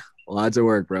like, lots of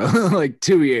work, bro. Like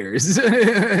 2 years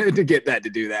to get that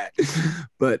to do that.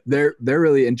 But they're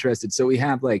really interested. So we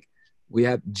have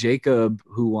Jacob,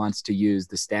 who wants to use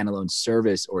the standalone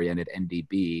service oriented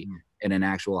NDB in an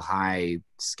actual high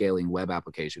scaling web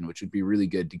application, which would be really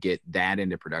good to get that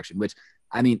into production, which,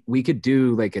 I mean, we could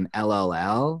do like an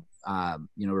LLL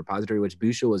repository, which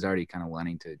Busha was already kind of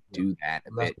wanting to do that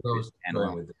a bit.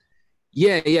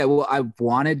 Yeah. Well, I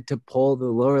wanted to pull the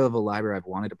lower level library. I've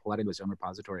wanted to pull out into its own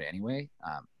repository anyway.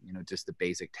 Just the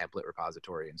basic template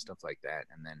repository and stuff like that.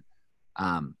 And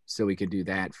then, so we could do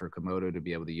that for Komodo to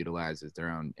be able to utilize as their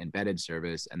own embedded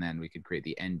service. And then we could create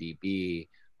the NDB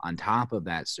on top of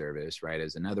that service, right,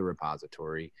 as another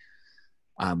repository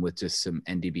with just some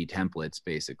NDB templates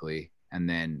basically. And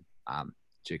then,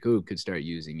 Jacob could start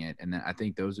using it. And then I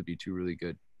think those would be two really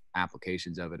good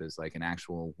applications of it as like an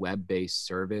actual web-based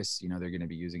service. They're going to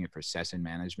be using it for session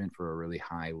management for a really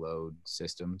high load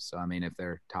system. So, I mean, if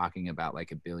they're talking about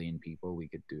like 1 billion people, we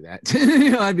could do that.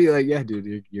 I'd be like, yeah,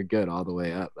 dude, you're good all the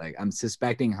way up. Like I'm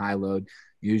suspecting high load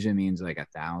usually means like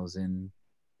 1,000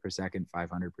 per second,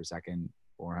 500 per second,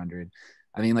 400.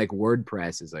 I mean, like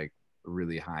WordPress is like a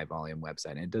really high volume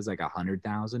website and it does like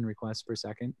 100,000 requests per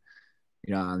second.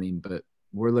 I mean, but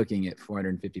we're looking at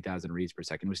 450,000 reads per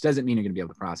second, which doesn't mean you're going to be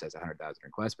able to process 100,000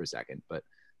 requests per second. But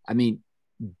I mean,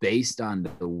 based on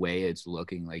the way it's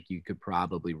looking, like you could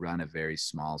probably run a very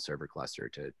small server cluster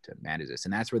to manage this.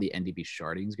 And that's where the NDB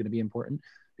sharding is going to be important,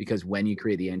 because when you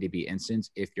create the NDB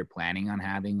instance, if you're planning on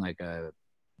having like a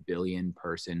billion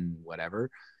person,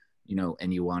 whatever,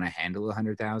 and you want to handle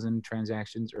 100,000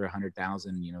 transactions or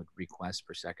 100,000, requests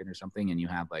per second or something, and you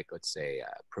have like, let's say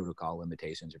protocol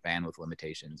limitations or bandwidth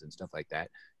limitations and stuff like that,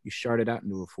 you shard it out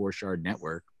into a 4-shard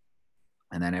network.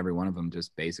 And then every one of them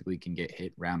just basically can get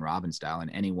hit round robin style.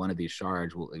 And any one of these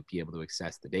shards will be able to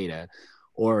access the data.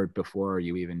 Or before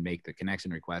you even make the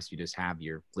connection request, you just have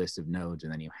your list of nodes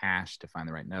and then you hash to find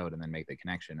the right node and then make the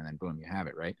connection and then boom, you have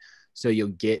it, right? So you'll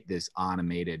get this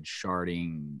automated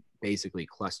sharding, basically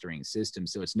clustering system.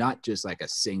 So it's not just like a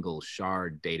single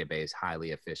shard database,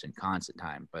 highly efficient constant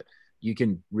time, but you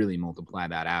can really multiply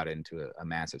that out into a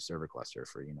massive server cluster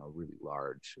for, really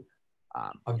large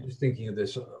I'm just thinking of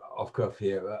this off cuff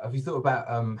here. Have you thought about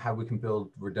how we can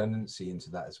build redundancy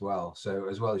into that as well? So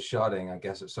as well as sharding, I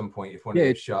guess at some point, if one of Yeah,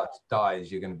 those shards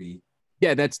dies, you're going to be.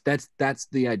 yeah, that's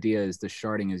the idea. Is the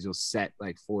sharding is you'll set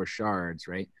like 4 shards,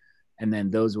 right? And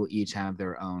then those will each have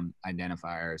their own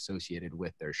identifier associated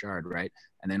with their shard, right?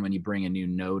 And then when you bring a new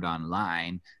node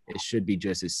online, it should be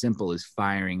just as simple as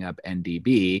firing up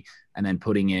NDB and then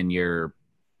putting in your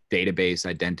database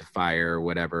identifier or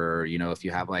whatever, you know, if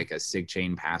you have like a sig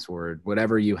chain password,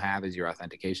 whatever you have as your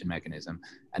authentication mechanism,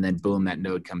 and then boom, that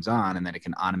node comes on, and then it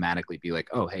can automatically be like,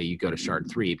 oh, hey, you go to shard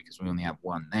 3 because we only have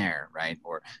one there, right?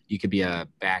 Or you could be a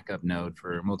backup node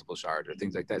for multiple shards or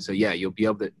things like that. So yeah, you'll be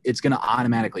able to, it's going to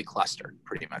automatically cluster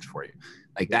pretty much for you.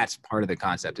 Like that's part of the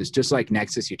concept. It's just like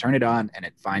Nexus, you turn it on and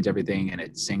it finds everything and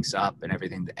it syncs up and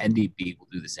everything. The NDB will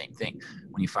do the same thing.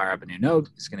 When you fire up a new node,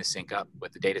 it's going to sync up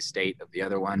with the data state of the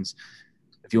other ones.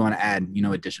 If you want to add, you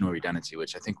know, additional redundancy,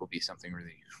 which I think will be something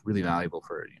really, really valuable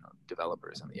for, you know,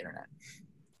 developers on the internet.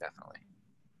 Definitely.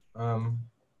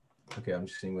 Okay, I'm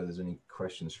just seeing whether there's any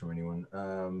questions from anyone.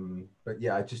 But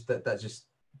yeah, I just that just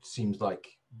seems like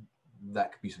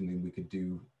that could be something we could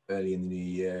do early in the new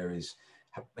year. Is,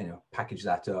 you know, package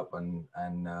that up and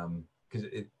because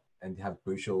it and have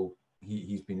Bushel.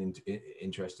 He's been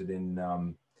interested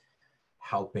in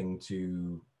helping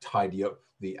to tidy up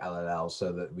the LLL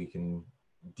so that we can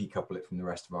decouple it from the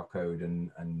rest of our code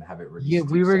and have it released. Yeah,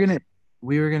 we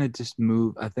were gonna just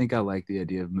move. I think I like the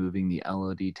idea of moving the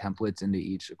LOD templates into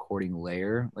each according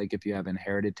layer. Like if you have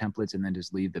inherited templates and then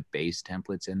just leave the base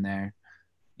templates in there.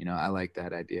 You know, I like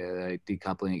that idea, like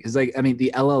decoupling, because like I mean,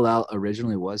 the LLL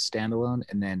originally was standalone,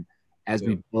 and then as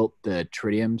we built the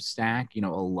Tritium stack, you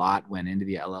know, a lot went into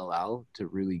the LLL to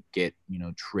really get, you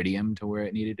know, Tritium to where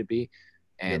it needed to be.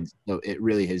 And so it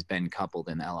really has been coupled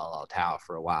in LLL Tau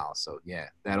for a while. So yeah,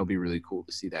 that'll be really cool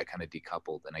to see that kind of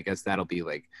decoupled. And I guess that'll be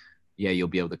like, yeah, you'll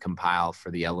be able to compile for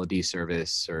the LOD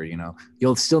service, or, you know,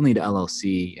 you'll still need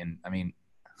LLC. And I mean,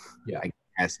 I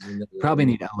guess probably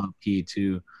need LLP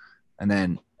too. And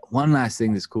then one last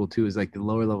thing that's cool too is like the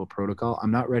lower level protocol.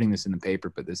 I'm not writing this in the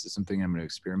paper, but this is something I'm going to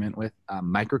experiment with.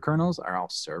 Microkernels are all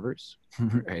servers,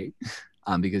 right?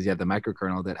 Because you have the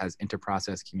microkernel that has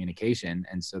interprocess communication,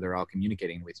 and so they're all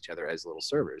communicating with each other as little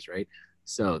servers, right?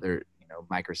 So they're, you know,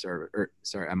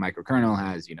 a microkernel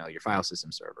has, you know, your file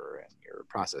system server and your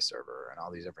process server and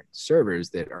all these different servers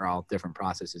that are all different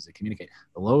processes that communicate.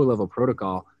 The lower level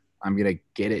protocol, I'm going to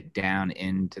get it down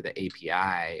into the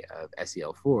API of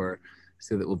SEL4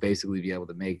 so that we'll basically be able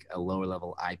to make a lower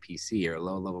level IPC, or a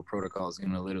lower level protocol is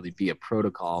going to literally be a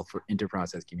protocol for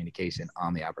interprocess communication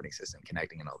on the operating system,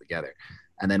 connecting it all together.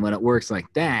 And then when it works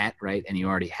like that, right, and you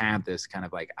already have this kind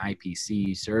of like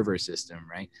IPC server system,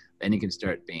 right, then you can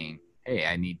start being, hey,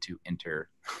 I need to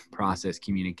interprocess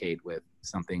communicate with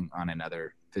something on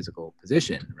another physical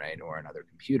position, right, or another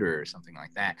computer or something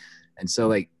like that. And so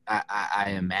like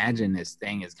I imagine this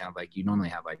thing is kind of like, you normally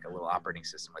have like a little operating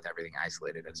system with everything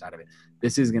isolated inside of it.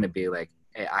 This is going to be like,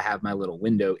 hey, I have my little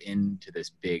window into this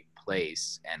big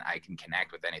place and I can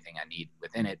connect with anything I need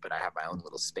within it, but I have my own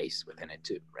little space within it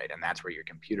too, right? And that's where your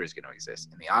computer is going to exist.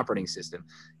 And the operating system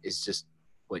is just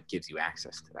what gives you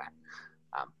access to that.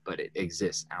 But it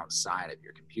exists outside of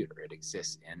your computer. It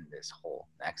exists in this whole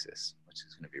Nexus, which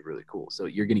is going to be really cool. So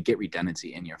you're going to get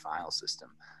redundancy in your file system,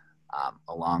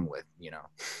 along with, you know,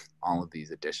 all of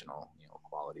these additional, you know,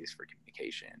 qualities for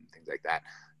communication, things like that.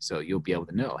 So you'll be able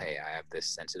to know, hey, I have this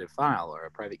sensitive file or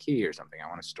a private key or something. I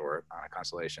want to store it on a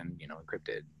constellation, you know,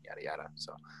 encrypted, yada, yada.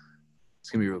 So it's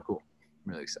going to be real cool.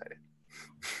 I'm really excited.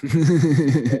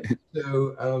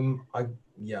 So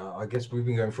I guess we've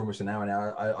been going for almost an hour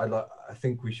now. I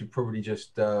think we should probably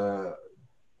just yeah,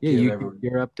 you give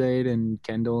your update and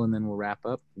Kendall, and then we'll wrap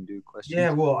up and do questions.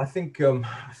 Yeah, well, I think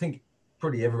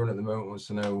probably everyone at the moment wants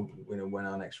to know, you know, when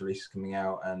our next release is coming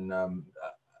out, and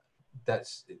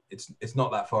it's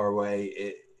not that far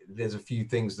away. There's a few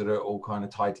things that are all kind of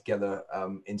tied together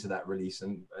into that release,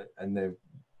 and the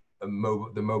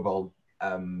mobile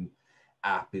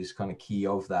app is kind of key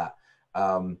of that.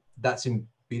 That's in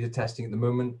beta testing at the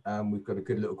moment. We've got a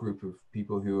good little group of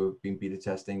people who have been beta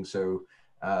testing. So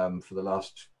for the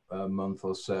last month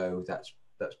or so, that's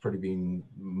probably been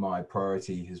my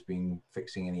priority, has been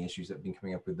fixing any issues that have been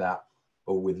coming up with that,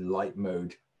 or with light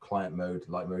mode, client mode,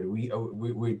 light mode.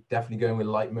 We're definitely going with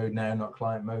light mode now, not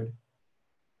client mode.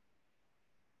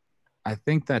 I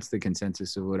think that's the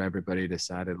consensus of what everybody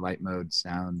decided. Light mode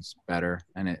sounds better,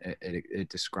 and it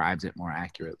describes it more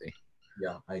accurately.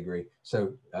 Yeah, I agree.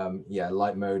 So yeah,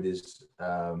 light mode is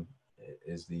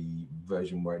the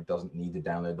version where it doesn't need to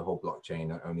download the whole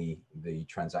blockchain, only the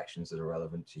transactions that are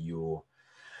relevant to your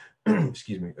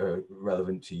excuse me,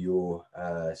 relevant to your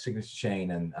signature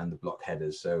chain and the block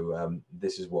headers. So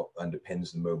this is what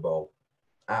underpins the mobile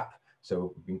app.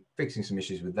 So we've been fixing some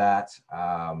issues with that.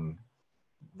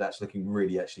 That's looking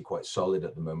really actually quite solid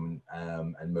at the moment.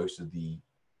 And most of the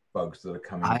bugs that are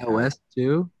coming iOS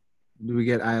too? Do we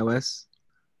get iOS?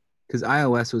 Because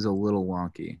iOS was a little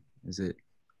wonky. Is it?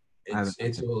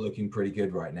 It's all looking pretty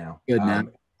good right now. Good now.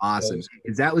 Awesome. So,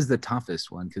 Because that was the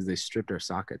toughest one because they stripped our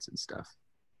sockets and stuff.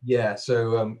 yeah,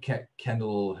 so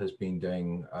Kendall has been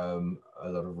doing a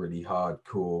lot of really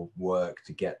hardcore work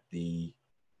to get the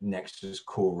Nexus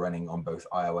core running on both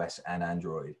iOS and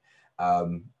Android.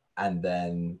 And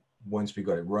then once we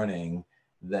got it running,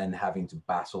 then having to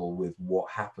battle with what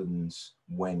happens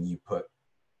when you put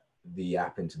the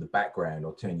app into the background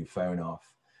or turn your phone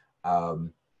off.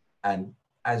 And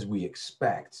as we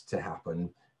expect to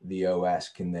happen, the OS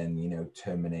can then,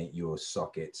 terminate your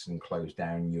sockets and close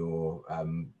down your,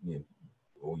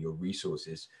 all your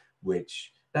resources,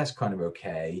 which that's kind of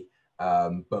okay.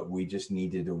 But we just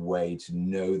needed a way to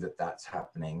know that that's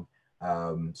happening,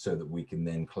 so that we can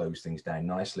then close things down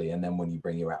nicely. And then when you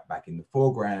bring your app back in the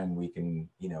foreground, we can,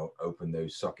 open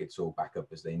those sockets all back up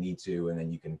as they need to, and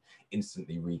then you can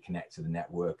instantly reconnect to the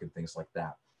network and things like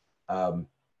that.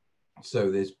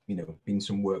 So there's, been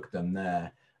some work done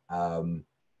there,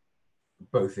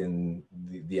 both in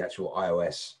the actual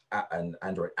iOS app and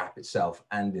Android app itself,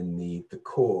 and in the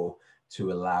core,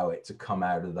 to allow it to come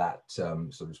out of that sort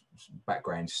of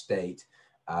background state,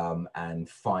 and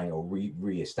find or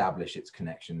re-establish its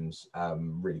connections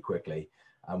really quickly.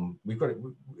 We've got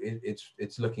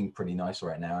it's looking pretty nice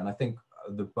right now, and I think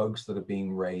the bugs that are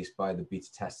being raised by the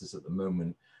beta testers at the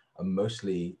moment are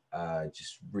mostly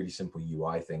just really simple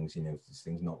UI things.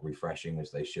 Things not refreshing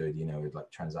as they should.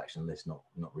 Like transaction lists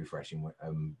not refreshing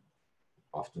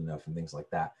often enough, and things like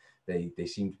that. They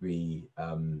seem to be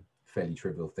fairly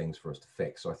trivial things for us to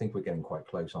fix. So I think we're getting quite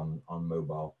close on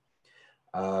mobile.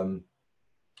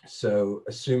 So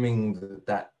assuming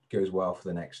that goes well for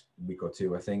the next week or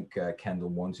two, I think Kendall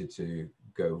wanted to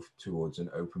go towards an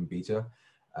open beta,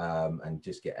 and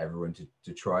just get everyone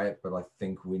to try it. But I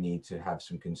think we need to have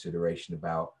some consideration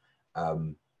about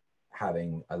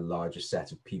having a larger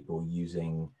set of people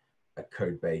using a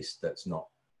code base that's not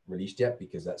released yet,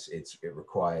 because it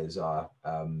requires our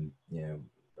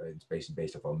it's basically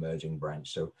based off our merging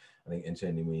branch. So I think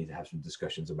internally we need to have some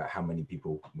discussions about how many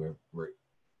people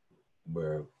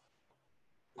we're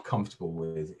comfortable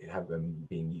with having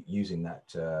been using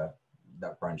that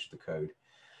branch of the code.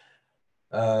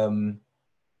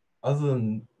 Other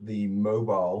than the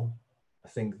mobile, I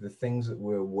think the things that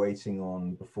we're waiting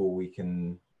on before we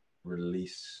can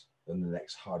release in the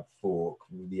next hard fork,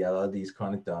 the LRD is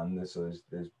kind of done. There's a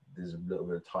little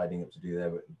bit of tidying up to do there,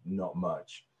 but not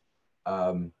much.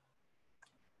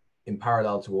 In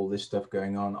parallel to all this stuff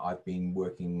going on, I've been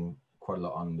working quite a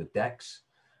lot on the DEX.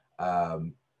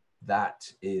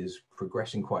 That is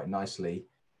progressing quite nicely.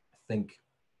 I think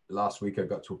last week I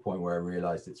got to a point where I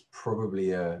realized it's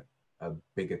probably a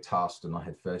bigger task than I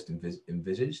had first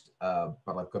envisaged,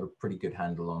 but I've got a pretty good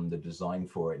handle on the design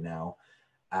for it now.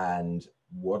 And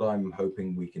what I'm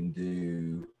hoping we can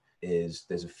do is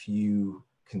there's a few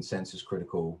consensus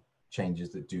critical changes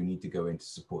that do need to go in to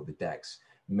support the DEX,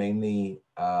 mainly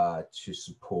to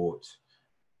support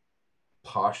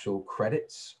partial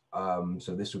credits.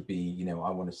 So this would be, I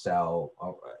want to sell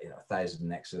 1,000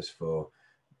 Nexus for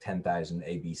 10,000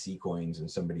 ABC coins, and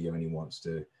somebody only wants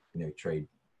to, trade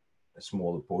a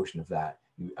smaller portion of that.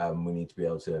 We need to be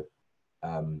able to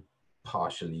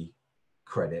partially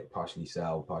credit, partially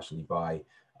sell, partially buy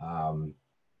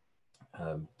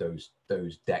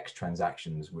those DEX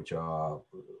transactions, which are,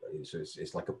 so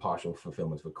it's like a partial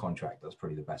fulfillment of a contract. That's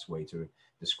probably the best way to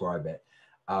describe it.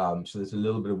 So there's a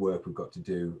little bit of work we've got to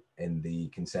do in the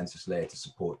consensus layer to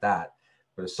support that.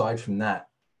 But aside from that,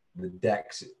 the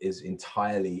DEX is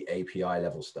entirely API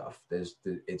level stuff. It's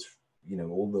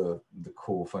all the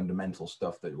core fundamental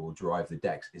stuff that will drive the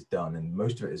DEX is done, and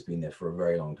most of it has been there for a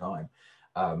very long time.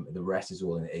 The rest is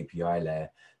all in the API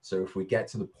layer. So if we get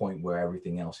to the point where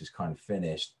everything else is kind of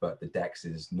finished, but the DEX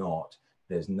is not,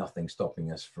 there's nothing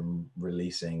stopping us from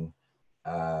releasing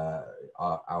our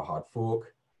hard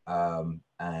fork,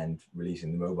 and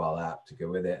releasing the mobile app to go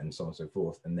with it, and so on and so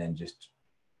forth, and then just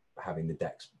having the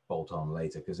DEX bolt on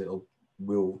later, because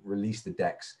we'll release the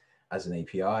DEX as an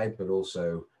API, but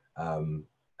also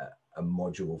a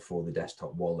module for the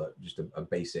desktop wallet, just a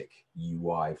basic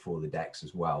UI for the DEX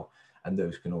as well. And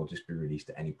those can all just be released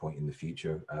at any point in the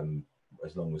future,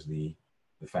 as long as the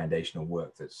foundational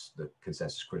work, that's the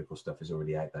consensus critical stuff, is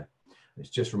already out there. I It's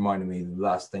just reminding me the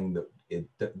last thing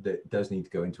that does need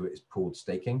to go into it is pooled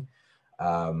staking,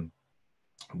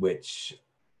 which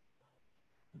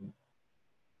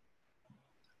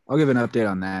I'll give an update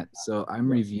on that. So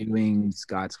I'm reviewing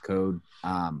Scott's code.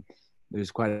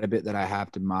 There's quite a bit that I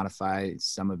have to modify.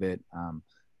 Some of it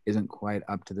isn't quite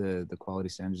up to the quality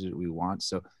standards that we want.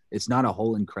 So it's not a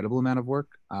whole incredible amount of work.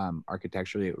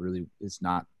 Architecturally, it really is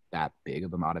not that big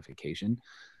of a modification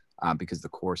because the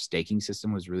core staking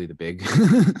system was really the big,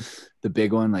 the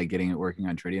big one, like getting it working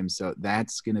on Tritium. So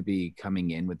that's going to be coming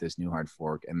in with this new hard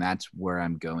fork, and that's where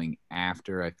I'm going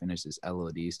after I finish this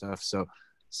LOD stuff. So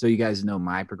you guys know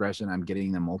my progression. I'm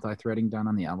getting the multi-threading done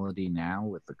on the LOD now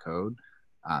with the code,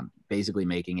 basically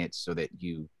making it so that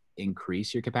you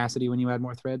increase your capacity when you add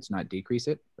more threads, not decrease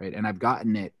it, right? And I've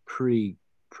gotten it pretty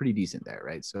decent there,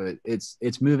 right? So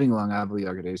it's moving along.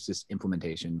 Obviously, it's just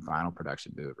implementation, final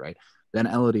production move, right? Then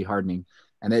LOD hardening,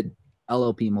 and then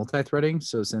LLP multi-threading.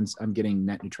 So since I'm getting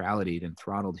net neutrality and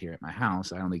throttled here at my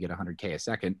house, I only get 100K a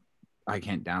second. I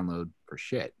can't download for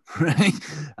shit, right?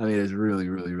 I mean, it's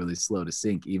really slow to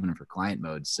sync even for client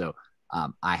mode. So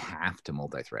I have to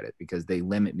multi-thread it because they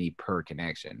limit me per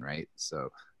connection, right?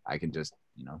 So I can just,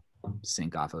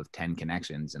 sync off of 10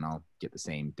 connections and I'll get the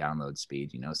same download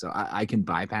speed, so I can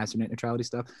bypass net neutrality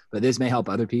stuff, but this may help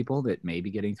other people that may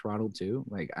be getting throttled too.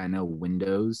 Like I know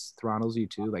Windows throttles you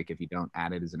too. Like if you don't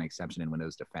add it as an exception in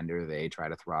Windows Defender, they try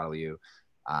to throttle you.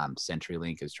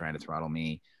 CenturyLink is trying to throttle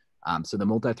me. So the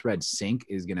multi-thread sync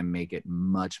is going to make it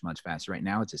much faster. Right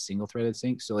now it's a single threaded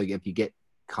sync. So like if you get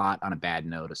caught on a bad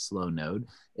node, a slow node,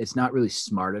 it's not really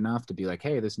smart enough to be like,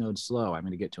 hey, this node's slow, I'm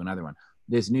going to get to another one.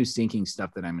 This new syncing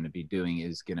stuff that I'm going to be doing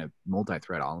is going to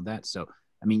multi-thread all of that. So,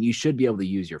 I mean, you should be able to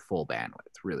use your full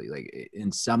bandwidth, really. Like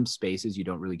in some spaces, you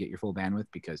don't really get your full bandwidth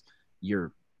because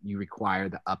you require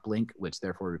the uplink, which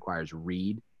therefore requires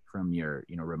read from your,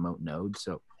 remote node.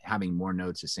 So having more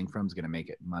nodes to sync from is going to make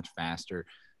it much faster.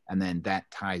 And then that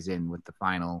ties in with the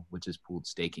final, which is pooled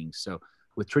staking. So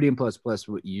with Tritium++,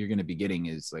 what you're going to be getting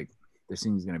is like, this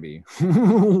thing's going to be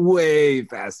way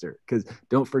faster. Because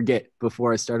don't forget,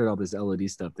 before I started all this LOD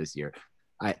stuff this year,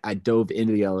 I dove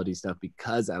into the LOD stuff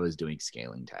because I was doing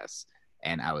scaling tests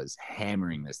and I was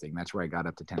hammering this thing. That's where I got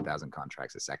up to 10,000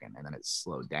 contracts a second. And then it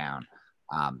slowed down.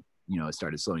 It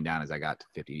started slowing down as I got to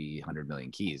 50, 100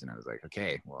 million keys. And I was like,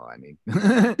 okay, well, I need,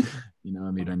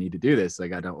 I need to do this.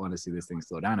 Like, I don't want to see this thing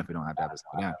slow down if we don't have to have it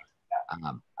slow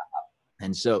down.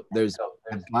 And so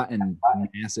I've gotten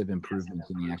massive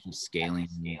improvements in the actual scaling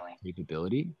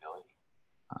capability.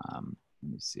 Let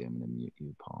me see, I'm going to mute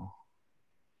you, Paul.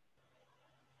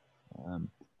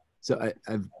 So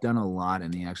I've done a lot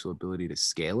in the actual ability to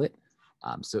scale it.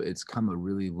 So it's come a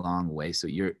really long way. So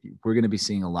we're going to be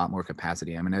seeing a lot more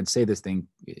capacity. I mean, I'd say this thing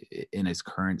in its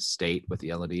current state with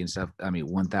the LOD and stuff, I mean,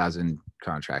 1,000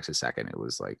 contracts a second, it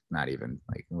was like not even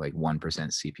like 1%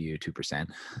 CPU, 2%,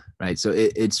 right? So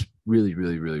it's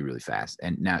really fast.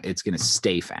 And now it's going to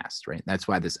stay fast, right? That's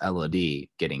why this LOD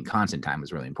getting constant time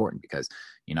is really important because,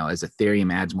 as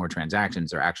Ethereum adds more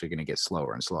transactions, they're actually going to get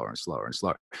slower and slower. And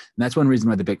that's one reason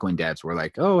why the Bitcoin devs were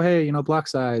like, oh, hey, block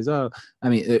size. Oh, I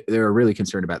mean, they're really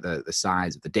concerned about the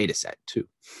size of the data set too,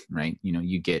 right?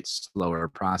 You get slower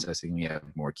processing when you have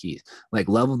more keys. Like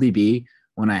LevelDB,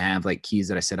 when I have like keys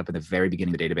that I set up at the very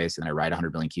beginning of the database and I write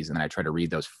 100 billion keys and then I try to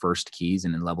read those first keys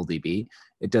and in LevelDB,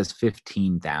 it does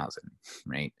 15,000,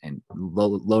 right? And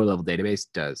lower level database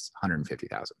does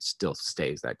 150,000, still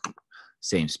stays that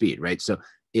same speed, right? So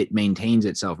it maintains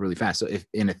itself really fast. So if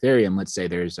in Ethereum, let's say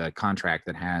there's a contract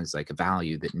that has like a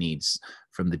value that needs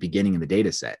from the beginning of the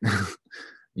data set,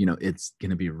 it's going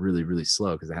to be really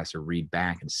slow because it has to read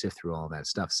back and sift through all that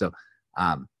stuff. So,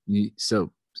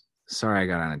 sorry, I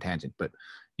got on a tangent, but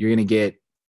you're going to get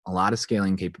a lot of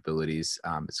scaling capabilities.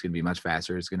 It's going to be much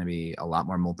faster. It's going to be a lot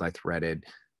more multi-threaded.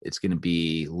 It's going to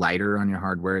be lighter on your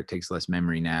hardware. It takes less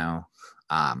memory now.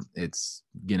 It's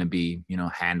going to be,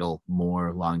 handle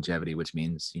more longevity, which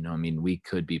means, we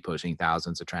could be pushing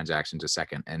thousands of transactions a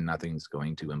second and nothing's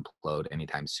going to implode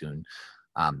anytime soon.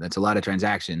 That's a lot of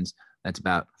transactions. That's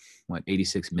about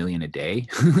 86 million a day,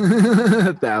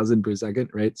 1,000 per second,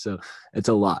 right? So it's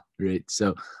a lot, right?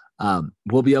 So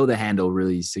we'll be able to handle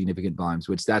really significant volumes,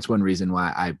 which that's one reason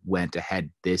why I went ahead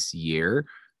this year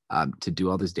to do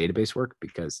all this database work,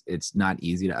 because it's not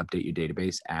easy to update your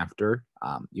database after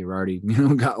you've already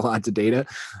got lots of data.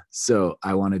 So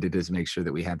I wanted to just make sure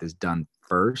that we had this done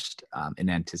first in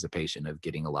anticipation of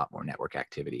getting a lot more network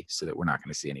activity so that we're not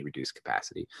going to see any reduced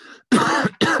capacity.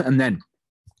 And then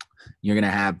you're going to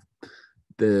have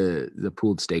the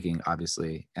pooled staking,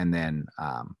 obviously, and then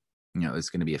it's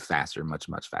going to be a faster, much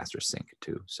faster sync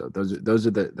too. So those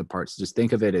are the parts. Just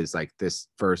think of it as like this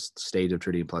first stage of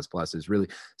Tritium Plus Plus is really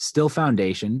still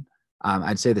foundation.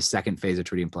 I'd say the second phase of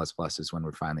Tritium Plus Plus is when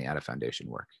we're finally out of foundation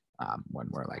work. When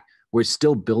we're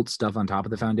still built stuff on top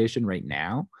of the foundation right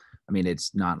now. I mean,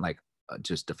 it's not like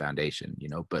just a foundation,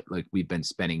 but like we've been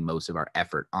spending most of our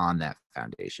effort on that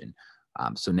foundation.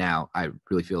 So now I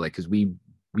really feel like, because we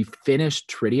finished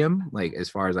Tritium, like as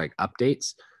far as like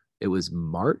updates, it was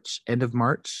end of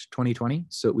March 2020.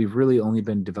 So we've really only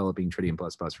been developing Tritium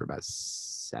Plus Plus for about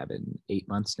 7-8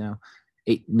 months now.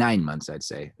 8-9 months, I'd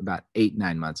say. About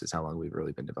 8-9 months is how long we've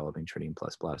really been developing Tritium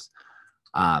Plus Plus.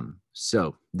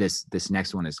 So this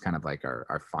next one is kind of like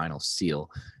our final seal,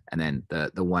 and then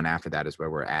the one after that is where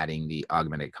we're adding the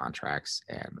augmented contracts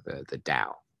and the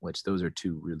DAO, which those are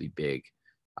two really big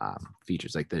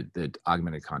features. Like the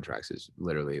augmented contracts is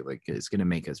literally like, it's going to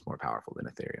make us more powerful than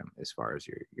Ethereum as far as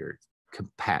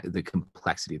the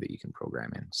complexity that you can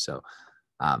program in. So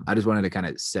I just wanted to kind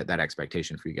of set that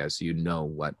expectation for you guys, so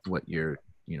what you're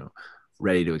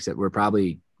ready to accept. We're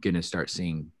probably going to start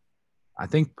seeing, I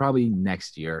think probably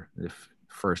next year, the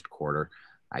first quarter,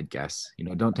 I'd guess.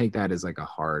 Don't take that as like a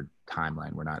hard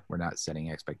timeline. We're not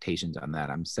setting expectations on that.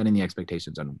 I'm setting the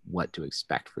expectations on what to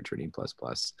expect for Tritium Plus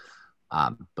Plus.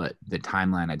 But the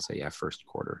timeline, I'd say, first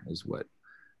quarter is what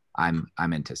I'm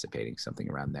anticipating, something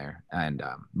around there. And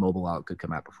mobile wallet could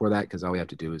come out before that, because all we have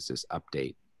to do is just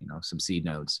update, some seed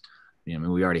nodes. I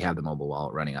mean, we already have the mobile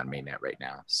wallet running on mainnet right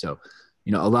now. So,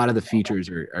 a lot of the features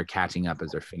are catching up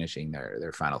as they're finishing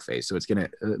their final phase. So it's going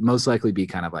to most likely be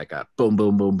kind of like a boom,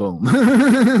 boom, boom, boom.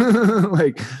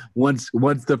 Like once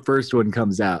the first one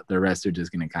comes out, the rest are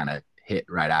just going to kind of hit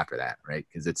right after that, right?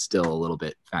 Because it's still a little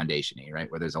bit foundation-y, right?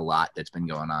 Where there's a lot that's been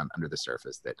going on under the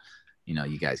surface that,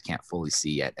 you guys can't fully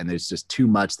see yet. And there's just too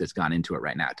much that's gone into it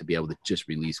right now to be able to just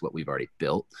release what we've already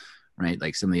built, right?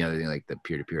 Like some of the other things, like the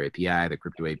peer-to-peer API, the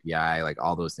crypto API, like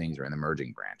all those things are in the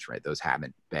merging branch, right? Those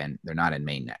they're not in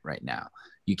mainnet right now.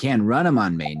 You can run them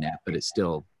on mainnet, but it's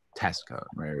still test code,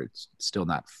 right? It's still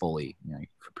not fully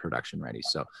production ready.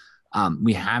 So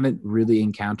we haven't really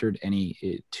encountered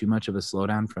too much of a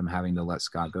slowdown from having to let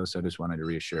Scott go. So I just wanted to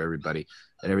reassure everybody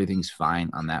that everything's fine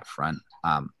on that front.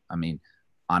 I mean,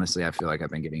 honestly, I feel like I've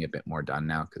been getting a bit more done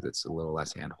now because it's a little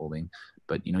less hand holding.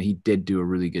 But he did do a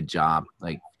really good job,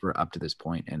 like for up to this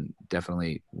point, and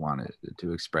definitely wanted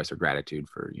to express our gratitude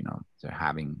for to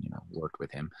having worked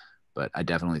with him. But I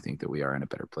definitely think that we are in a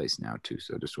better place now too.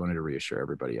 So just wanted to reassure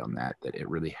everybody on that it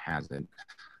really hasn't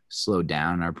slowed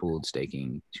down our pooled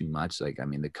staking too much. Like, I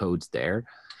mean, the code's there, it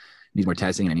needs more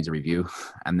testing and it needs a review,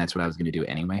 and that's what I was going to do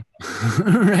anyway.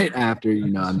 Right after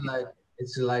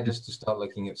it's allowed us to start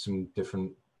looking at some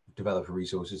different developer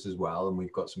resources as well, and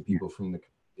we've got some people from the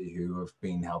community who have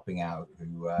been helping out,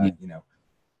 who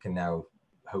can now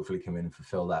hopefully come in and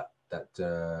fulfill that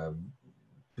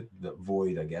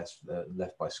void, I guess,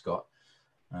 left by Scott.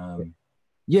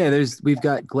 We've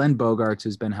got Glenn Bogarts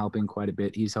who's been helping quite a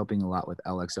bit. He's helping a lot with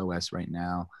LXOS right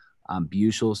now.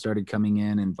 Bushel started coming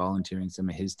in and volunteering some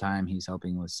of his time. He's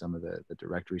helping with some of the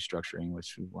directory structuring,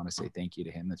 which we want to say thank you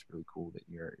to him. That's really cool that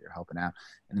you're helping out.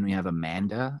 And then we have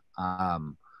Amanda,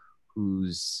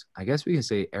 who's, I guess we can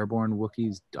say, Airborne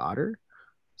Wookiee's daughter.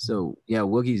 So yeah,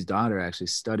 Wookiee's daughter actually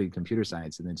studied computer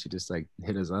science, and then she just like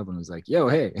hit us up and was like, "Yo,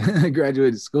 hey, I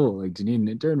graduated school. Like, do you need an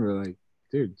intern?" We're like,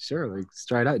 "Dude, sure. Like, let's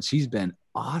try it out." She's been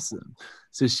awesome.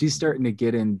 So she's starting to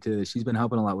get into. She's been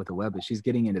helping a lot with the web, but she's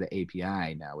getting into the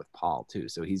API now with Paul too.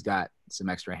 So he's got some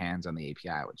extra hands on the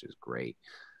API, which is great.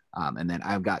 And then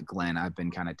I've got Glenn. I've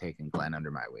been kind of taking Glenn under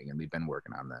my wing, and we've been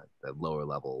working on the lower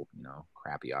level,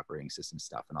 crappy operating system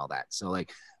stuff and all that. So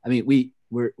like, I mean,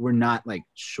 we're not like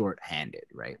short-handed,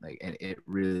 right? Like, it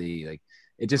really, like,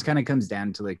 it just kind of comes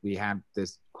down to like, we have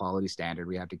this quality standard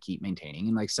we have to keep maintaining,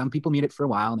 and like some people meet it for a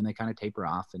while and then they kind of taper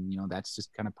off, and that's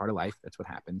just kind of part of life. That's what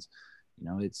happens.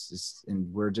 It's just,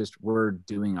 and we're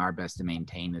doing our best to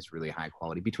maintain this really high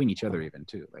quality between each other even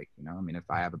too. Like, I mean, if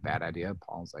I have a bad idea,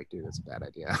 Paul's like, "Dude, that's a bad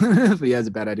idea." If he has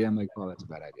a bad idea, I'm like, "Paul, that's a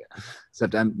bad idea."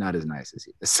 Except I'm not as nice as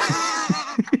he is.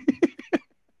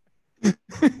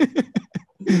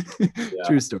 Yeah.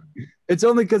 True story. It's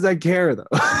only because I care though.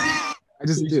 I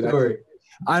just do.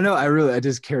 I know. I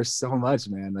just care so much,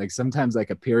 man. Like sometimes like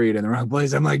a period in the wrong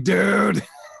place, I'm like, "Dude."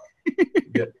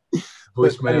 Yeah.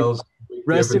 Voicemails.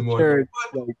 Rest assured,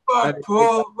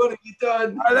 Paul, what have you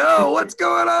done? I know, what's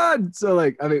going on? So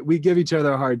like, I mean, we give each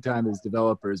other a hard time as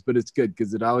developers, but it's good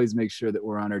because it always makes sure that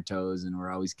we're on our toes and we're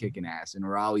always kicking ass and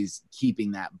we're always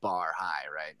keeping that bar high,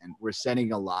 right? And we're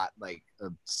setting a lot like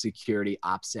of security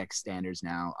OPSEC standards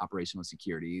now, operational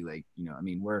security. Like, I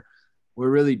mean, we're we're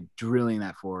really drilling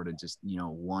that forward and just,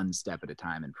 one step at a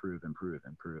time, improve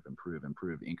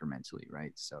incrementally,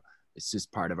 right? So it's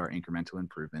just part of our incremental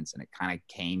improvements, and it kind of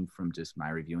came from just my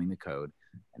reviewing the code,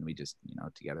 and we just,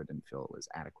 together didn't feel it was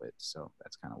adequate. So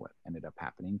that's kind of what ended up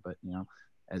happening. But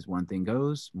as one thing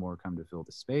goes, more come to fill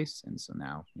the space, and so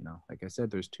now, like I said,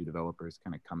 there's 2 developers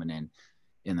kind of coming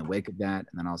in the wake of that,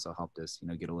 and then also helped us,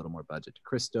 get a little more budget to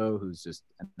Christo, who's just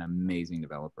an amazing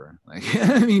developer. Like,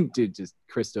 I mean, dude, just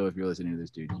Christo, if you're listening to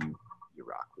this, dude, you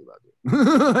rock. We love you.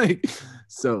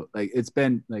 Like, it's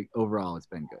been like, overall, it's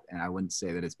been good. And I wouldn't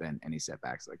say that it's been any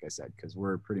setbacks, like I said, because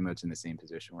we're pretty much in the same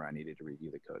position where I needed to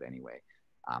review the code anyway.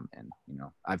 And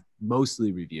I've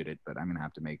mostly reviewed it, but I'm gonna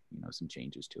have to make some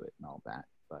changes to it and all that.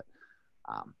 But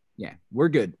yeah, we're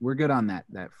good. We're good on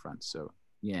that front. So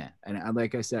yeah, and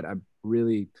like I said, I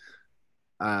really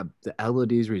the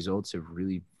LOD's results have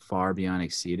really far beyond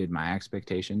exceeded my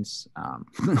expectations.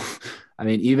 I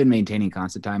mean, even maintaining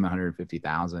constant time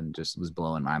 150,000 just was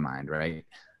blowing my mind, right?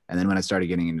 And then when I started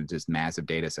getting into just massive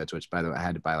data sets, which by the way, I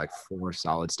had to buy like 4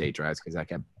 solid state drives because I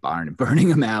kept burning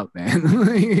them out,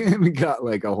 man. We got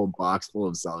like a whole box full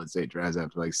of solid state drives. I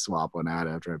have to like swap one out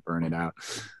after I burn it out,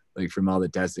 like from all the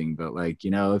testing. But like,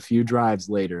 a few drives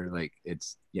later, like it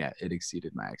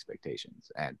exceeded my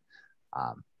expectations. And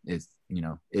it's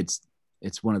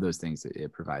one of those things that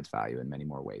it provides value in many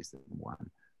more ways than one,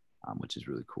 which is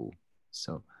really cool.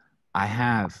 So I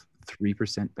have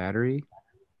 3% battery.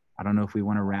 I don't know if we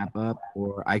want to wrap up,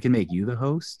 or I can make you the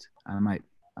host. I might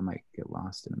get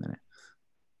lost in a minute.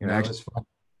 That's fine.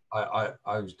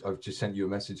 I've just sent you a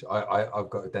message. I've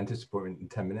got a dentist appointment in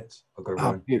 10 minutes. I've got to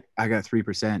run. Dude, I got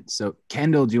 3%. So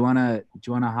Kendall, do you wanna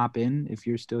hop in if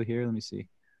you're still here? Let me see.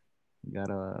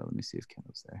 Let me see if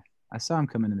Kendall's there. I saw him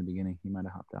come in the beginning. He might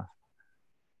have hopped off.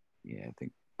 Yeah, I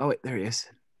think. Oh wait, there he is.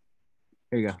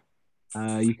 There you go.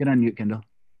 You can unmute, Kendall.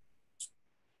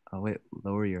 Oh wait,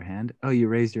 lower your hand. Oh, you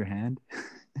raised your hand.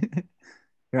 Here,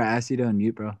 I asked you to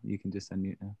unmute, bro. You can just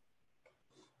unmute now.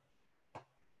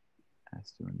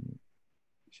 Asked to unmute. You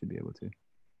should be able to.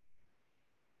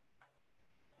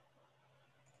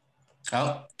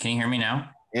 Oh, can you hear me now?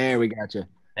 There, we got you.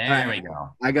 There we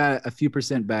go. I got a few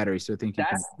percent battery, so I think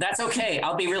that's okay.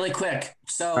 I'll be really quick.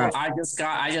 So right. I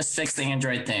just fixed the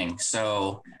Android thing.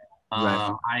 So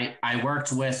right. I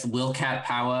worked with Will Cat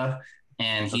Powa,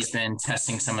 and he's been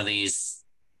testing some of these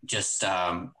just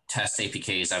test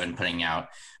APKs I've been putting out.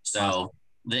 So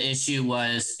the issue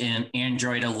was in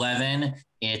Android 11,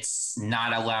 it's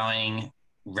not allowing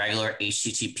regular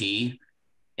HTTP.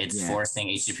 It's forcing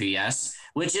HTTPS,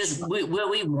 which is what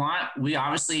we want. We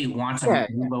obviously want to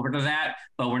move over to that,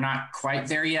 but we're not quite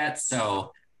there yet.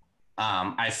 So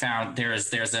I found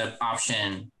there's an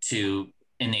option to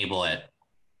enable it.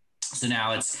 So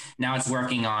now it's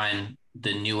working on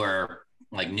the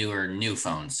new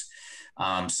phones.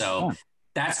 So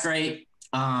that's great.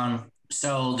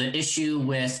 So the issue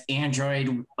with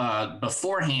Android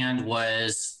beforehand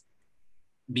was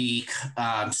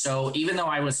so even though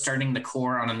I was starting the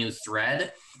core on a new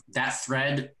thread,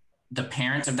 the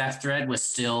parent of that thread was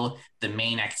still the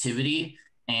main activity.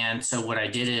 And so what I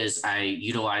did is I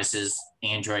utilized his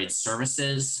Android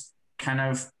services kind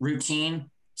of routine.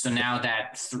 So now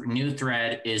that new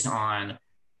thread is on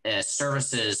a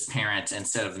services parent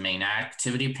instead of the main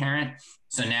activity parent.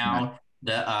 So now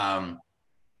the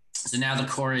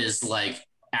core is like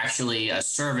actually a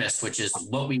service, which is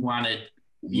what we wanted,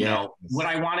 what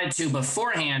I wanted to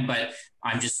beforehand, but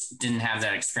I just didn't have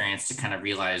that experience to kind of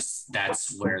realize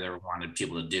that's where they wanted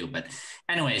people to do. But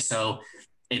anyway, so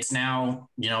it's now,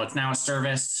 it's now a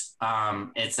service.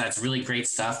 That's really great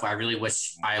stuff. I really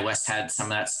wish iOS had some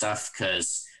of that stuff,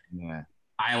 because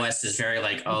iOS is very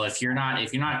like, if you're not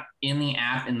in the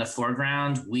app in the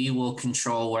foreground, we will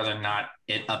control whether or not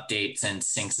it updates and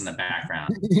syncs in the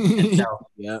background.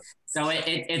 So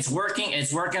it's working.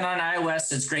 It's working on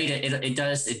iOS. It's great. It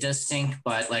does sync,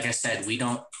 but like I said, we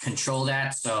don't control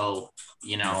that. So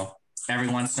every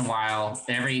once in a while,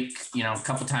 every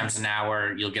couple times an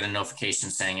hour, you'll get a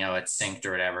notification saying it's synced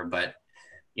or whatever. But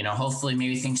hopefully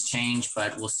maybe things change,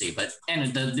 but we'll see. But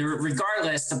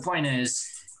regardless, the point is,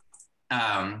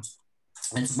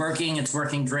 it's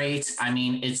working great. I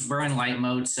mean, we're in light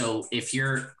mode. So if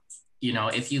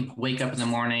if you wake up in the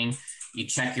morning, you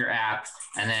check your app,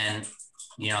 and then,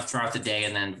 throughout the day,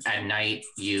 and then at night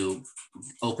you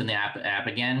open the app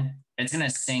again, it's going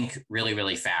to sync really,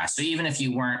 really fast. So even if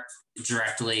you weren't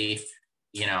directly,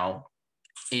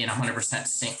 in 100%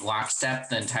 sync lockstep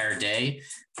the entire day,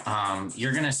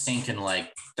 you're going to sync in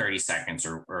like 30 seconds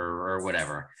or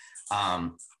whatever.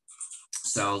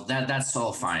 So that's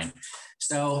all fine.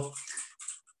 So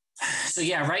So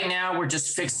yeah, right now we're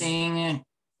just fixing,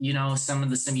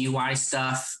 some UI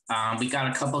stuff. We got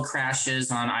a couple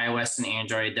crashes on iOS and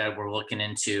Android that we're looking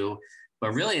into,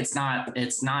 but really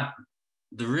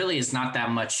there really is not that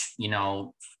much,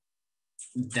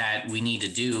 that we need to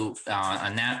do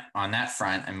on that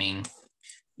front. I mean,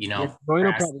 Yeah, Droid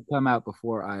will probably come out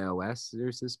before iOS.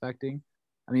 They're suspecting.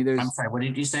 I mean, I'm sorry. What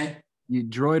did you say?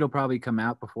 Droid will probably come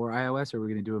out before iOS, or we're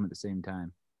going to do them at the same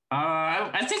time.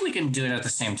 I think we can do it at the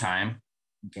same time.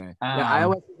 Okay. Yeah,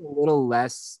 iOS is a little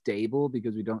less stable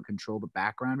because we don't control the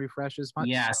background refresh as much.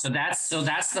 Yeah, so that's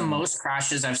the most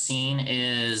crashes I've seen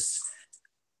is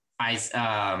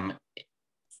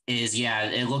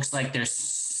it looks like there's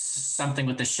something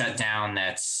with the shutdown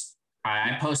that's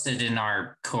I posted in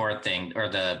our core thing or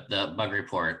the bug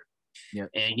report. Yeah.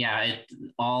 And yeah,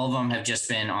 all of them have just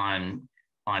been on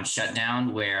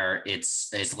shutdown where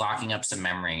it's locking up some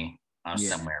memory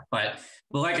somewhere. But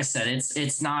like I said,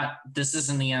 it's not. This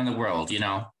isn't the end of the world,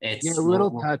 It's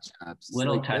little touch-ups,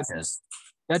 little touches.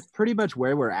 That's pretty much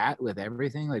where we're at with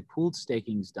everything. Like pooled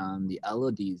staking's done, the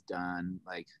LOD's done,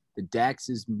 like the DEX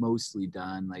is mostly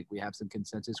done. Like we have some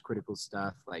consensus critical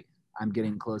stuff. Like I'm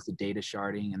getting close to data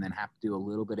sharding and then have to do a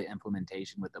little bit of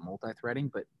implementation with the multi-threading,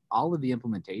 but all of the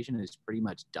implementation is pretty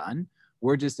much done.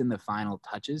 We're just in the final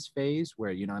touches phase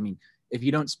where, if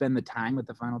you don't spend the time with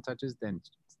the final touches, then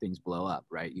things blow up,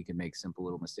 right? You can make simple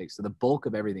little mistakes. So the bulk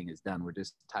of everything is done. We're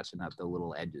just touching up the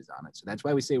little edges on it. So that's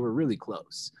why we say we're really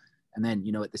close. And then,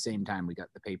 at the same time, we got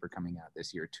the paper coming out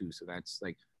this year too. So that's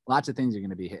like lots of things are going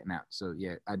to be hitting out. So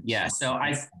yeah. So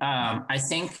I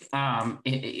think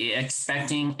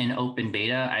expecting an open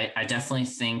beta, I definitely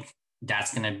think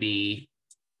that's going to be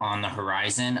on the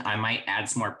horizon. I might add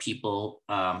some more people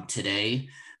today.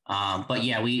 But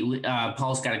yeah, we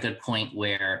Paul's got a good point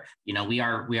where, we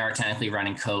are technically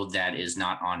running code that is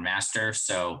not on master.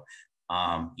 So,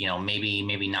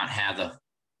 maybe not have the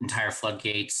entire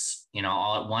floodgates,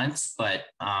 all at once. But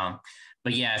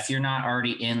yeah, if you're not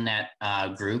already in that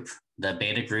group, the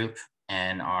beta group,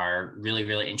 and are really,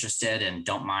 really interested and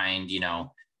don't mind,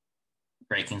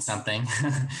 breaking something,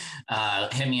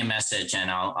 hit me a message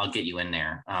and I'll get you in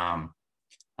there.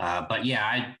 But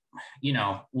yeah,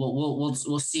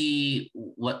 we'll see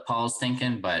what Paul's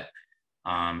thinking, but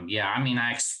yeah, I mean,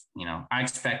 I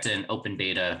expect an open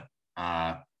beta,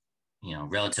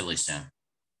 relatively soon.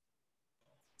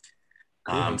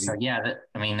 So yeah,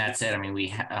 that's it. I mean,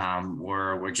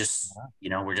 we're just,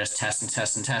 we're just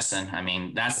testing. I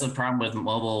mean, that's the problem with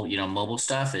mobile, mobile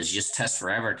stuff is just test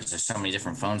forever because there's so many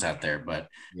different phones out there. But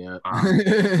yeah,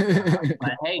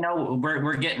 but hey, no,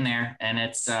 we're getting there, and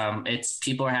it's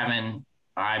people are having.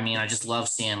 I mean, I just love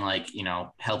seeing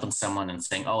helping someone and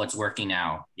saying, "Oh, it's working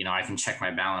now." I can check my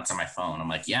balance on my phone. I'm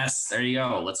like, "Yes, there you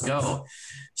go. Let's go."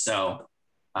 So,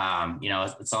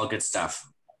 it's all good stuff.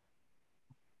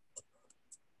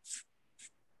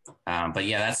 But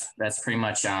yeah, that's pretty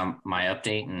much my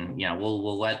update, and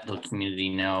we'll let the community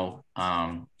know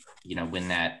when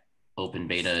that open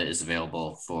beta is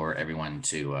available for everyone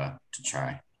to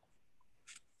try.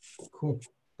 Cool.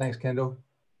 Thanks, Kendall.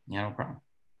 Yeah, no problem.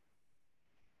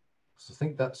 So I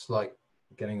think that's like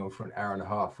getting on for an hour and a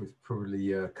half. We've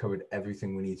probably covered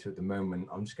everything we need to at the moment.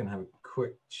 I'm just going to have a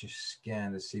quick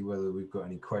scan to see whether we've got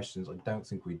any questions. I don't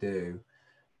think we do.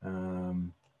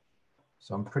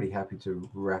 So I'm pretty happy to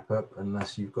wrap up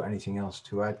unless you've got anything else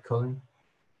to add, Colin.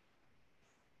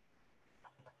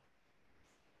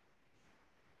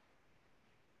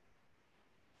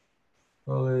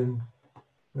 Colin,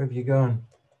 where have you gone?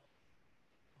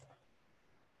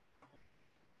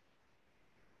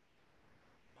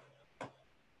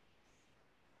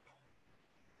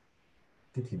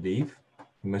 Did he leave?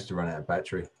 He must have run out of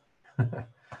battery.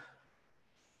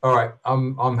 All right,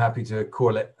 I'm happy to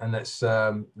call it, and let's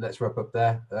wrap up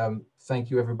there. Thank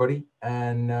you, everybody,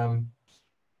 and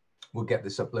we'll get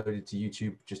this uploaded to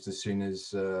YouTube just as soon as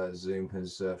Zoom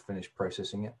has finished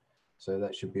processing it. So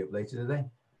that should be up later today.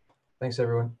 Thanks,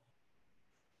 everyone.